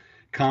 Lewis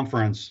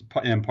conference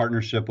in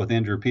partnership with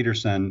Andrew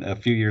Peterson a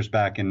few years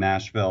back in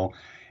Nashville,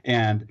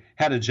 and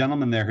had a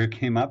gentleman there who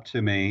came up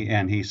to me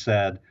and he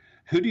said,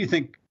 "Who do you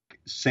think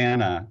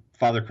Santa,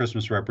 Father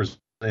Christmas, represents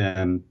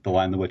in The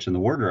Lion, the Witch, and the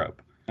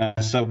Wardrobe?" And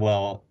I said,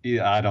 "Well,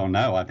 yeah, I don't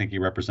know. I think he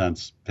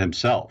represents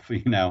himself,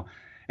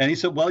 And he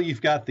said, "Well,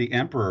 you've got the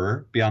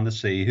Emperor beyond the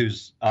sea,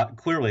 who's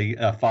clearly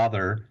a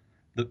father,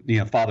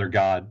 Father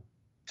God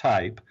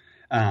type.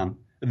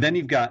 Then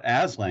you've got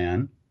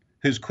Aslan,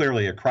 who's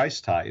clearly a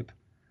Christ type."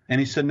 And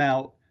he said,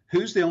 "Now,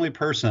 who's the only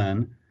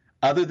person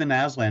other than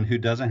Aslan who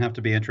doesn't have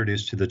to be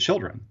introduced to the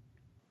children?"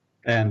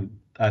 And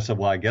I said,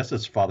 "Well, I guess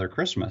it's Father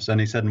Christmas." And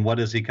he said, "And what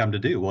does he come to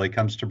do?" "Well, he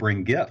comes to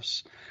bring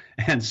gifts."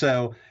 And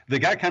so the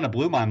guy kind of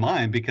blew my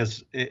mind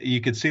because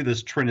you could see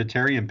this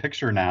Trinitarian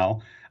picture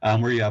now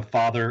where you have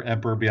Father,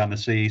 Emperor beyond the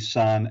sea,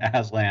 Son,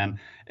 Aslan,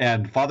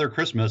 and Father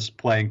Christmas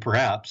playing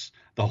perhaps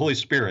the Holy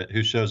Spirit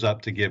who shows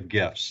up to give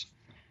gifts.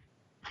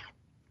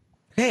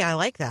 Hey, I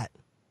like that.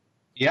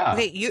 Yeah.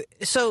 Okay,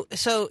 so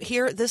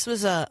here, this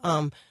was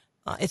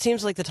it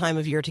seems like the time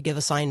of year to give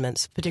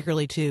assignments,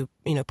 particularly to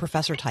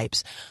professor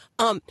types.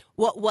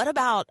 What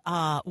about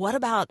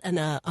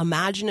an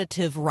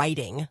imaginative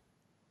writing?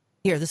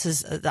 Here, this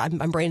is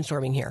I'm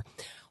brainstorming here.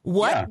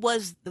 What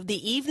was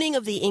the evening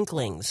of the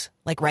Inklings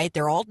like? Right,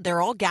 they're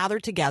all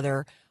gathered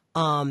together,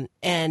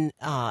 and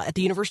at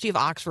the University of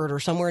Oxford or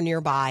somewhere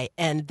nearby,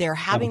 and they're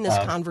having this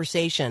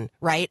conversation,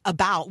 right,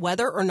 about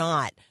whether or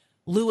not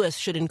Lewis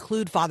should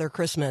include Father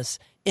Christmas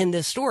in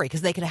this story,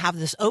 because they can have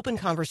this open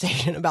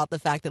conversation about the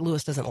fact that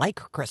Lewis doesn't like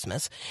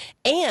Christmas,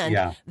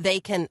 and they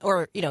can,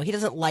 or he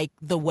doesn't like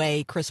the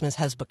way Christmas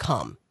has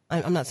become.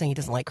 I'm not saying he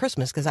doesn't like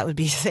Christmas, because that would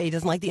be to say he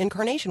doesn't like the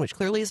incarnation, which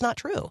clearly is not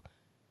true.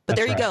 But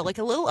there you go, like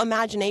a little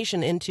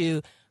imagination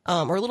into,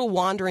 or a little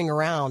wandering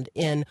around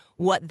in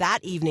what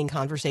that evening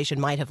conversation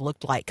might have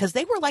looked like, because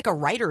they were like a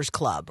writers'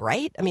 club,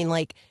 right? I mean,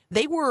 like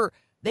they were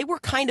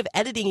kind of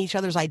editing each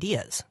other's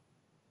ideas.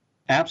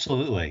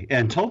 Absolutely.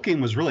 And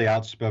Tolkien was really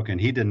outspoken.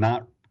 He did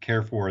not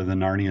care for the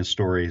Narnia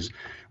stories,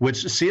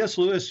 which C.S.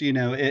 Lewis,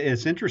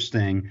 it's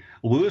interesting.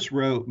 Lewis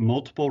wrote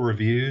multiple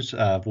reviews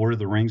of Lord of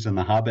the Rings and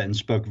The Hobbit and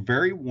spoke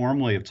very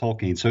warmly of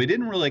Tolkien. So he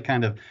didn't really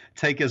kind of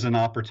take as an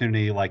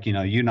opportunity like,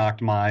 you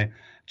knocked my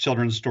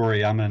children's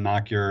story, I'm going to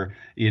knock your,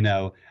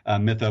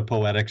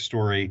 mythopoetic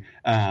story.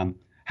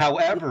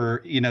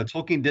 However,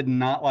 Tolkien did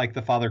not like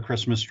the Father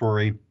Christmas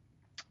story.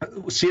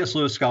 C.S.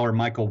 Lewis scholar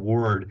Michael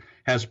Ward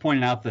has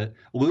pointed out that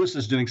Lewis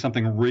is doing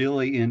something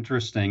really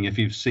interesting. If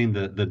you've seen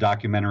the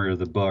documentary or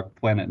the book,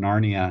 Planet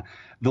Narnia,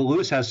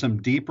 Lewis has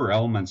some deeper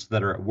elements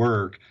that are at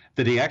work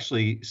that he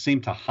actually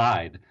seemed to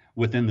hide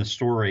within the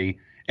story.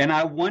 And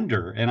I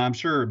wonder, and I'm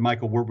sure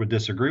Michael Ward would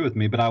disagree with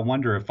me, but I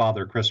wonder if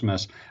Father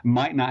Christmas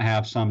might not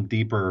have some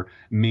deeper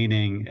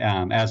meaning,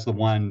 as the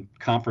one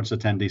conference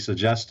attendee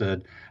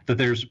suggested, that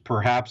there's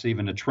perhaps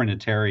even a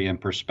Trinitarian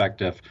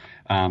perspective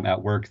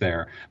at work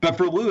there. But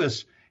for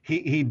Lewis,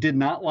 he did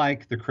not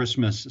like the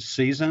Christmas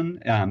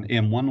season.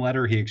 In one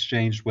letter he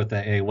exchanged with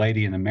a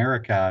lady in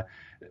America,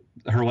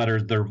 their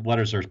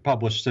letters are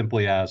published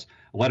simply as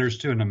Letters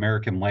to an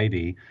American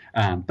Lady.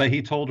 But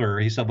he told her,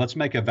 he said, let's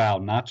make a vow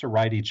not to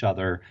write each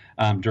other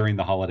during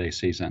the holiday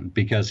season,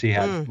 because he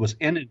was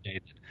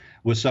inundated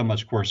with so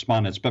much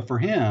correspondence. But for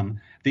him,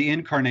 the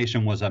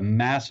incarnation was a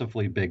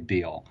massively big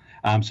deal.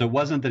 So it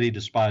wasn't that he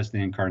despised the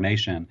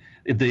incarnation.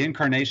 The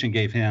incarnation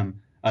gave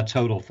him a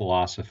total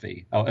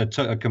philosophy,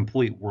 a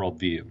complete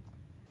worldview.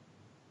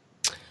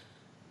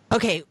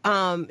 Okay,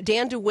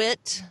 Dan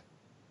DeWitt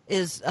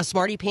is a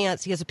smarty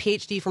pants. He has a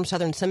PhD from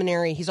Southern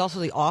Seminary. He's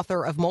also the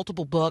author of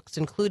multiple books,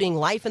 including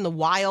Life in the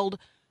Wild,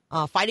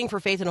 Fighting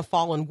for Faith in a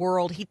Fallen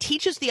World. He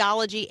teaches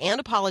theology and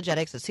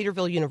apologetics at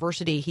Cedarville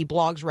University. He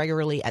blogs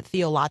regularly at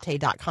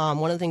theolatte.com.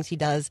 One of the things he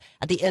does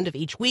at the end of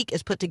each week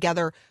is put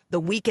together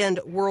the Weekend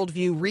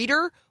Worldview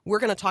Reader. We're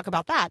going to talk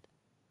about that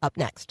up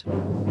next.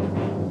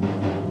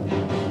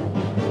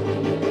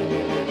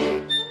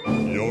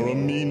 You're a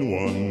mean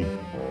one,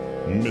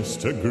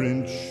 Mr.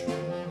 Grinch.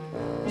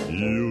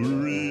 You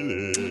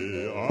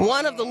really are.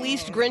 One of the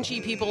least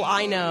Grinchy people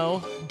I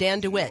know, Dan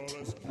DeWitt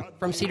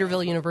from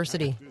Cedarville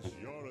University.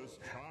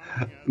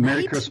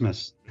 Merry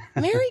Christmas.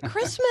 Merry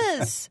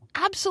Christmas.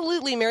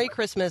 Absolutely. Merry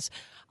Christmas.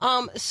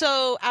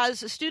 So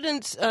as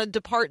students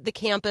depart the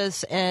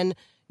campus and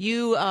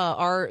you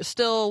are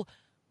still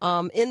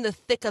in the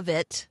thick of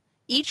it,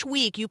 each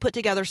week you put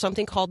together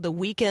something called the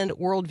Weekend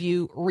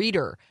Worldview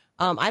Reader.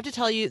 I have to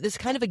tell you, this is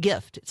kind of a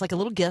gift. It's like a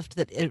little gift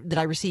that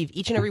I receive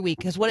each and every week,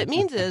 because what it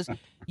means is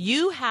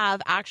you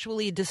have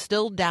actually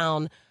distilled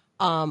down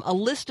a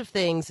list of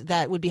things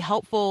that would be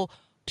helpful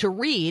to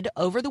read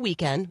over the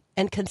weekend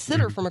and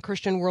consider from a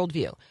Christian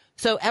worldview.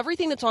 So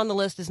everything that's on the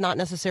list is not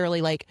necessarily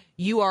like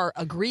you are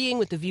agreeing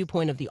with the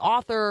viewpoint of the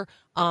author.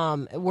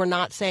 We're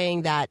not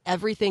saying that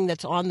everything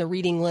that's on the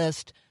reading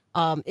list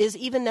is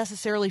even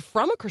necessarily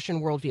from a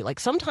Christian worldview. Like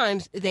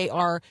sometimes they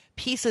are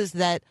pieces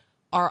that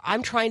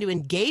I'm trying to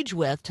engage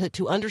with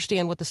to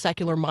understand what the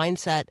secular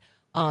mindset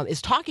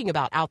is talking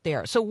about out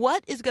there. So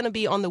what is going to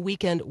be on the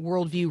Weekend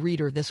Worldview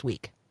Reader this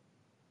week?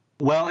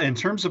 Well, in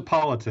terms of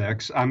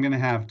politics, I'm going to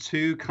have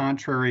two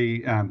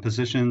contrary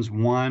positions.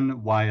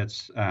 One, why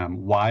it's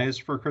wise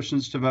for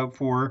Christians to vote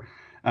for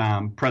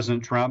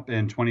President Trump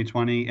in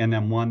 2020, and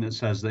then one that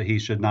says that he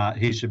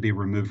should be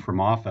removed from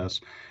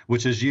office,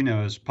 which, as you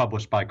know, is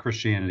published by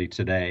Christianity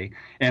Today.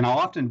 And I'll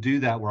often do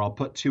that where I'll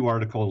put two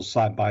articles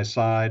side by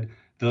side.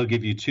 They'll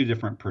give you two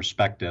different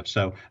perspectives.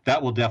 So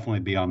that will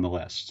definitely be on the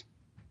list.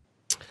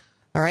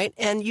 All right.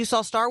 And you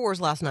saw Star Wars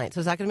last night.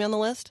 So is that going to be on the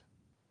list?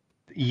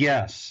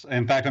 Yes.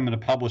 In fact, I'm going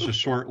to publish a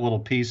short little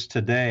piece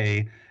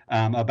today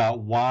about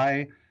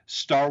why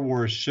Star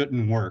Wars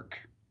shouldn't work,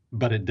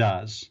 but it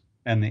does.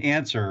 And the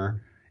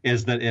answer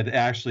is that it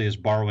actually is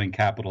borrowing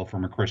capital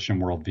from a Christian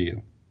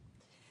worldview.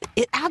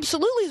 It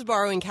absolutely is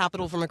borrowing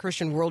capital from a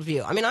Christian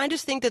worldview. I mean, I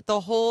just think that the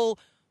whole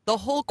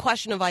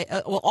question of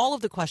all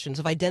of the questions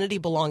of identity,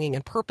 belonging,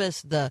 and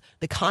purpose, the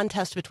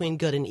contest between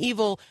good and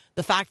evil,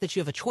 the fact that you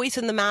have a choice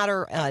in the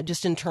matter,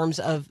 just in terms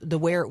of the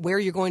where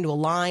you're going to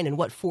align and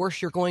what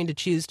force you're going to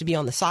choose to be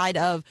on the side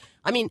of.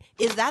 I mean,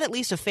 is that at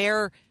least a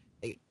fair,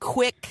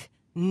 quick,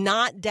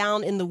 not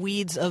down in the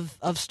weeds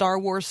of Star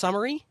Wars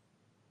summary?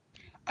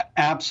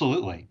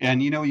 Absolutely.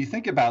 And, you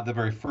think about the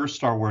very first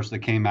Star Wars that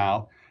came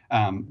out,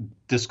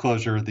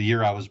 disclosure, the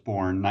year I was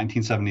born,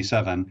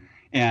 1977,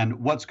 and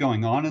what's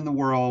going on in the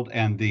world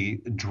and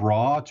the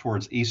draw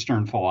towards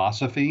Eastern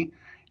philosophy.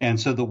 And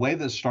so the way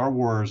that Star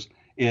Wars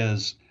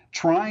is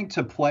trying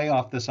to play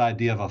off this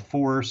idea of a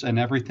force and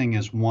everything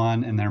is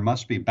one and there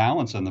must be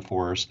balance in the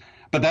force,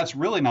 but that's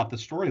really not the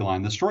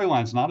storyline. The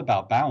storyline's not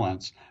about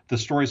balance. The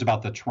story's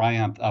about the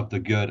triumph of the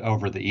good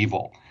over the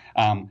evil,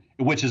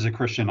 which is a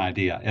Christian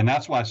idea. And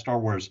that's why Star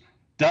Wars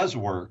does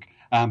work.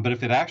 But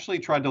if it actually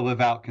tried to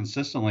live out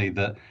consistently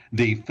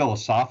the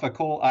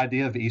philosophical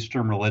idea of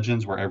Eastern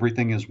religions where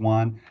everything is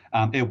one,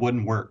 it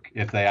wouldn't work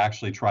if they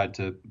actually tried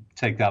to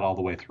take that all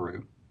the way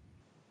through.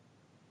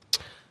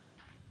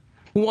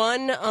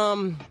 One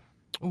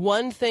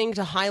thing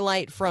to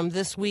highlight from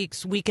this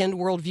week's Weekend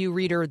Worldview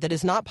Reader that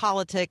is not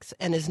politics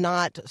and is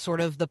not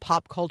sort of the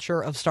pop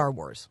culture of Star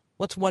Wars.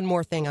 What's one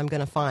more thing I'm going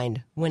to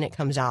find when it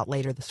comes out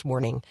later this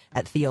morning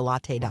at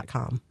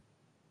theolatte.com?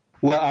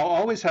 Well, I'll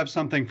always have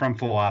something from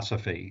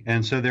philosophy.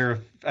 And so there are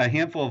a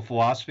handful of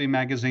philosophy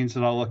magazines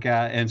that I'll look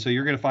at. And so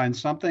you're going to find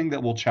something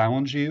that will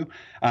challenge you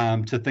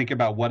to think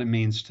about what it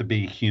means to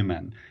be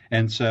human.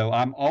 And so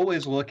I'm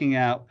always looking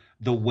at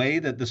the way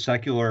that the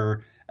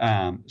secular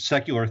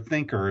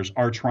thinkers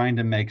are trying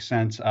to make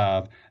sense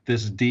of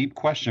this deep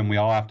question we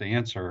all have to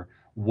answer.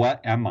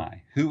 What am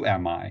I? Who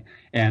am I?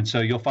 And so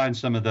you'll find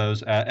some of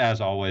those,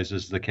 as always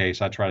is the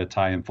case. I try to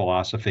tie in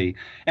philosophy.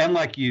 And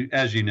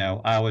as you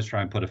know, I always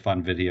try and put a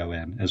fun video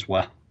in as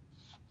well.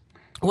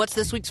 What's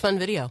this week's fun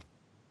video?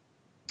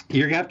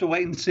 You're going to have to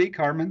wait and see,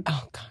 Carmen.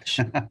 Oh, gosh.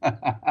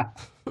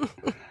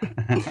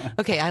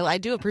 Okay, I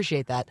do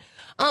appreciate that.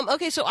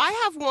 Okay, so I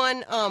have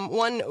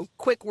one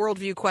quick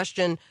worldview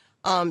question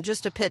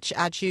just to pitch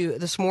at you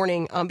this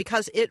morning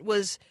because it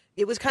was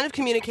kind of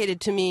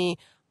communicated to me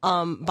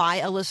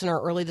by a listener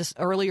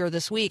earlier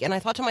this week, and I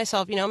thought to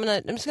myself, I'm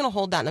just going to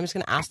hold that, and I'm just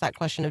going to ask that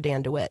question of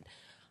Dan DeWitt.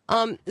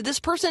 This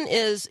person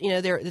is,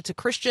 it's a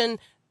Christian.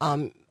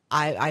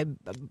 I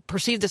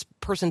perceive this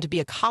person to be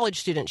a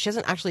college student. She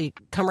hasn't actually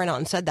come right out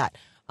and said that,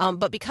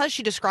 but because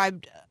she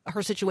described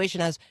her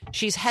situation as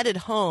she's headed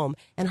home,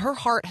 and her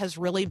heart has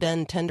really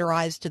been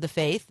tenderized to the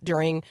faith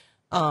during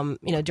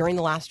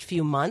the last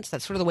few months.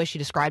 That's sort of the way she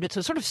described it. So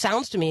it sort of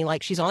sounds to me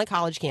like she's on a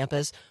college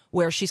campus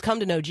where she's come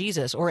to know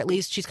Jesus, or at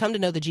least she's come to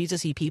know the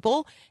Jesus-y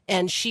people,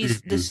 and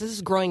this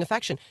is growing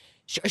affection.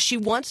 She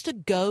wants to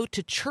go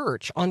to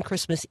church on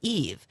Christmas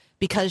Eve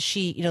because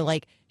she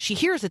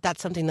hears that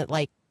that's something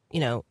that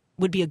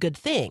would be a good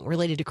thing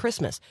related to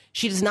Christmas.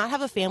 She does not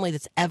have a family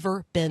that's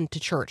ever been to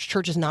church.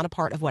 Church is not a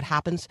part of what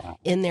happens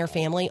in their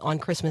family on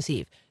Christmas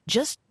Eve.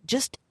 Just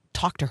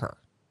talk to her.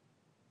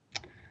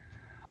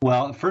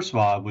 Well, first of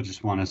all, I would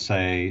just want to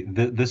say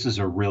that this is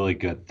a really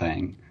good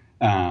thing,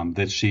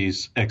 that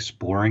she's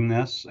exploring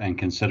this and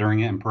considering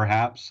it, and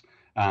perhaps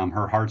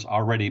her heart's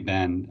already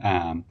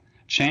been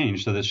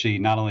changed so that she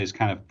not only is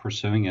kind of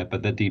pursuing it,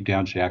 but that deep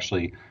down she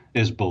actually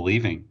is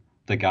believing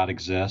that God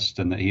exists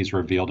and that he's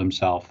revealed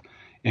himself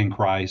in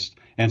Christ.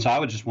 And so I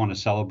would just want to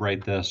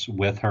celebrate this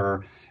with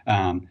her.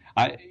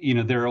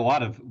 There are a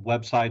lot of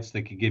websites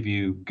that could give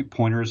you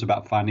pointers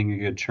about finding a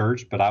good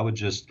church, but I would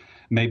just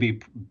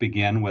maybe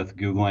begin with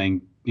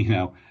Googling,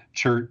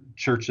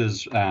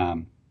 churches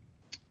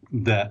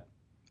that,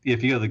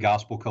 if you go to the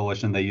Gospel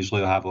Coalition, they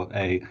usually have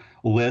a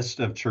list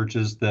of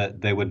churches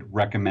that they would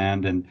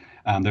recommend. And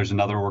there's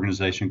another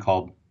organization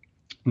called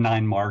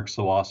 9 Marks.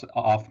 They'll also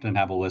often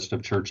have a list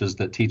of churches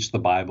that teach the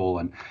Bible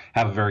and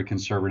have a very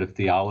conservative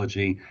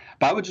theology.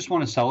 But I would just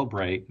want to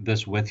celebrate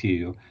this with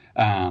you.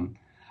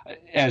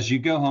 As you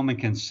go home and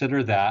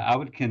consider that, I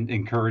would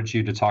encourage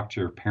you to talk to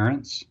your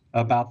parents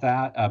about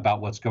that,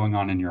 about what's going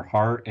on in your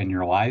heart and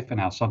your life and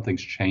how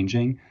something's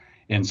changing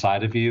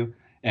inside of you.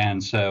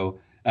 And so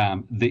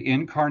the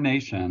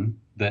incarnation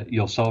that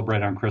you'll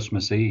celebrate on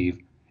Christmas Eve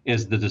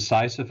is the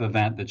decisive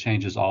event that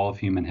changes all of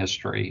human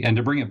history. And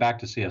to bring it back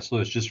to C.S.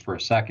 Lewis just for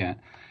a second,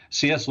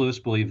 C.S. Lewis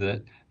believed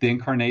that the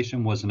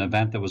incarnation was an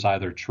event that was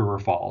either true or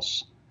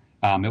false.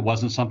 It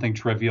wasn't something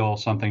trivial,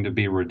 something to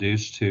be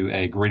reduced to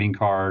a greeting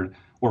card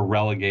or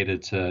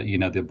relegated to,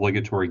 the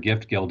obligatory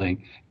gift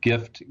guilting.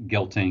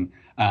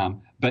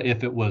 But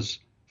if it was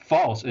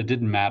false, it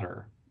didn't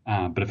matter.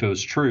 But if it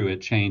was true,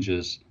 it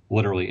changes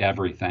literally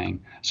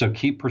everything. So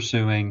keep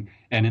pursuing,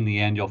 and in the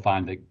end, you'll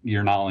find that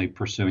you're not only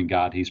pursuing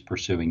God, he's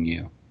pursuing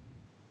you.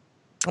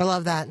 I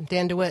love that.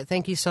 Dan DeWitt,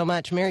 thank you so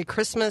much. Merry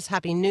Christmas.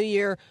 Happy New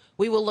Year.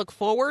 We will look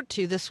forward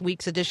to this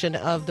week's edition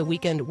of the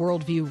Weekend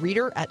Worldview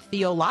Reader at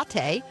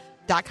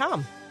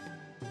theolatte.com.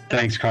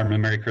 Thanks, Carmen.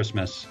 Merry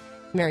Christmas.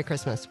 Merry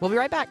Christmas. We'll be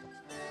right back.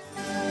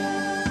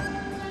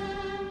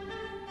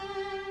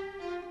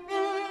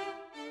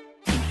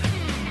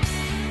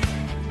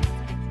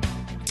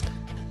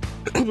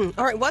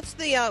 All right, what's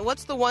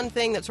the one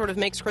thing that sort of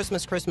makes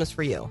Christmas Christmas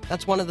for you?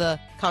 That's one of the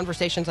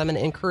conversations I'm going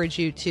to encourage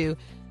you to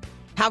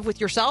have with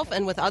yourself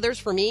and with others.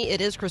 For me,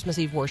 it is Christmas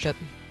Eve worship.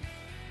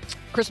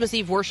 Christmas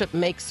Eve worship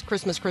makes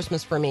Christmas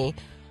Christmas for me.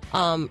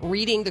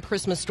 Reading the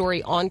Christmas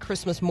story on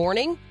Christmas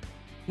morning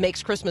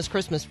makes Christmas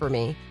Christmas for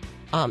me.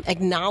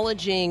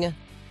 Acknowledging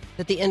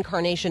that the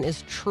incarnation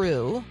is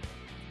true.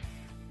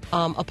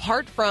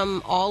 Apart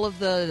from all of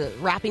the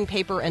wrapping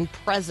paper and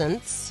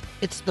presents,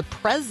 it's the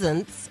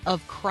presence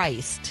of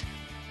Christ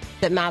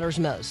that matters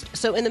most.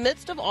 So in the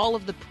midst of all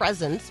of the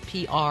presents,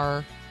 Presents,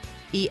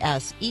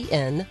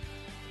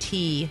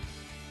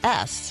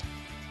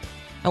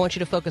 I want you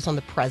to focus on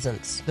the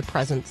presence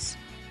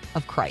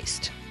of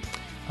Christ.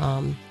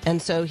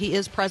 And so he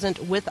is present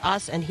with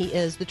us, and he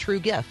is the true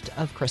gift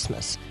of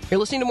Christmas. You're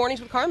listening to Mornings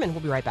with Carmen.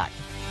 We'll be right back.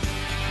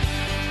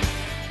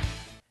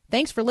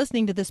 Thanks for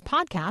listening to this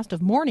podcast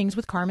of Mornings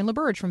with Carmen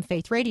LaBerge from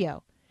Faith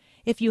Radio.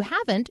 If you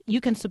haven't, you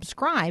can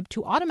subscribe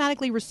to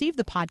automatically receive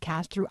the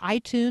podcast through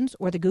iTunes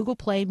or the Google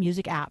Play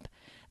Music app.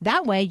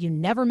 That way, you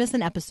never miss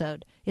an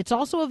episode. It's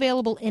also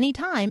available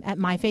anytime at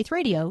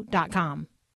myfaithradio.com.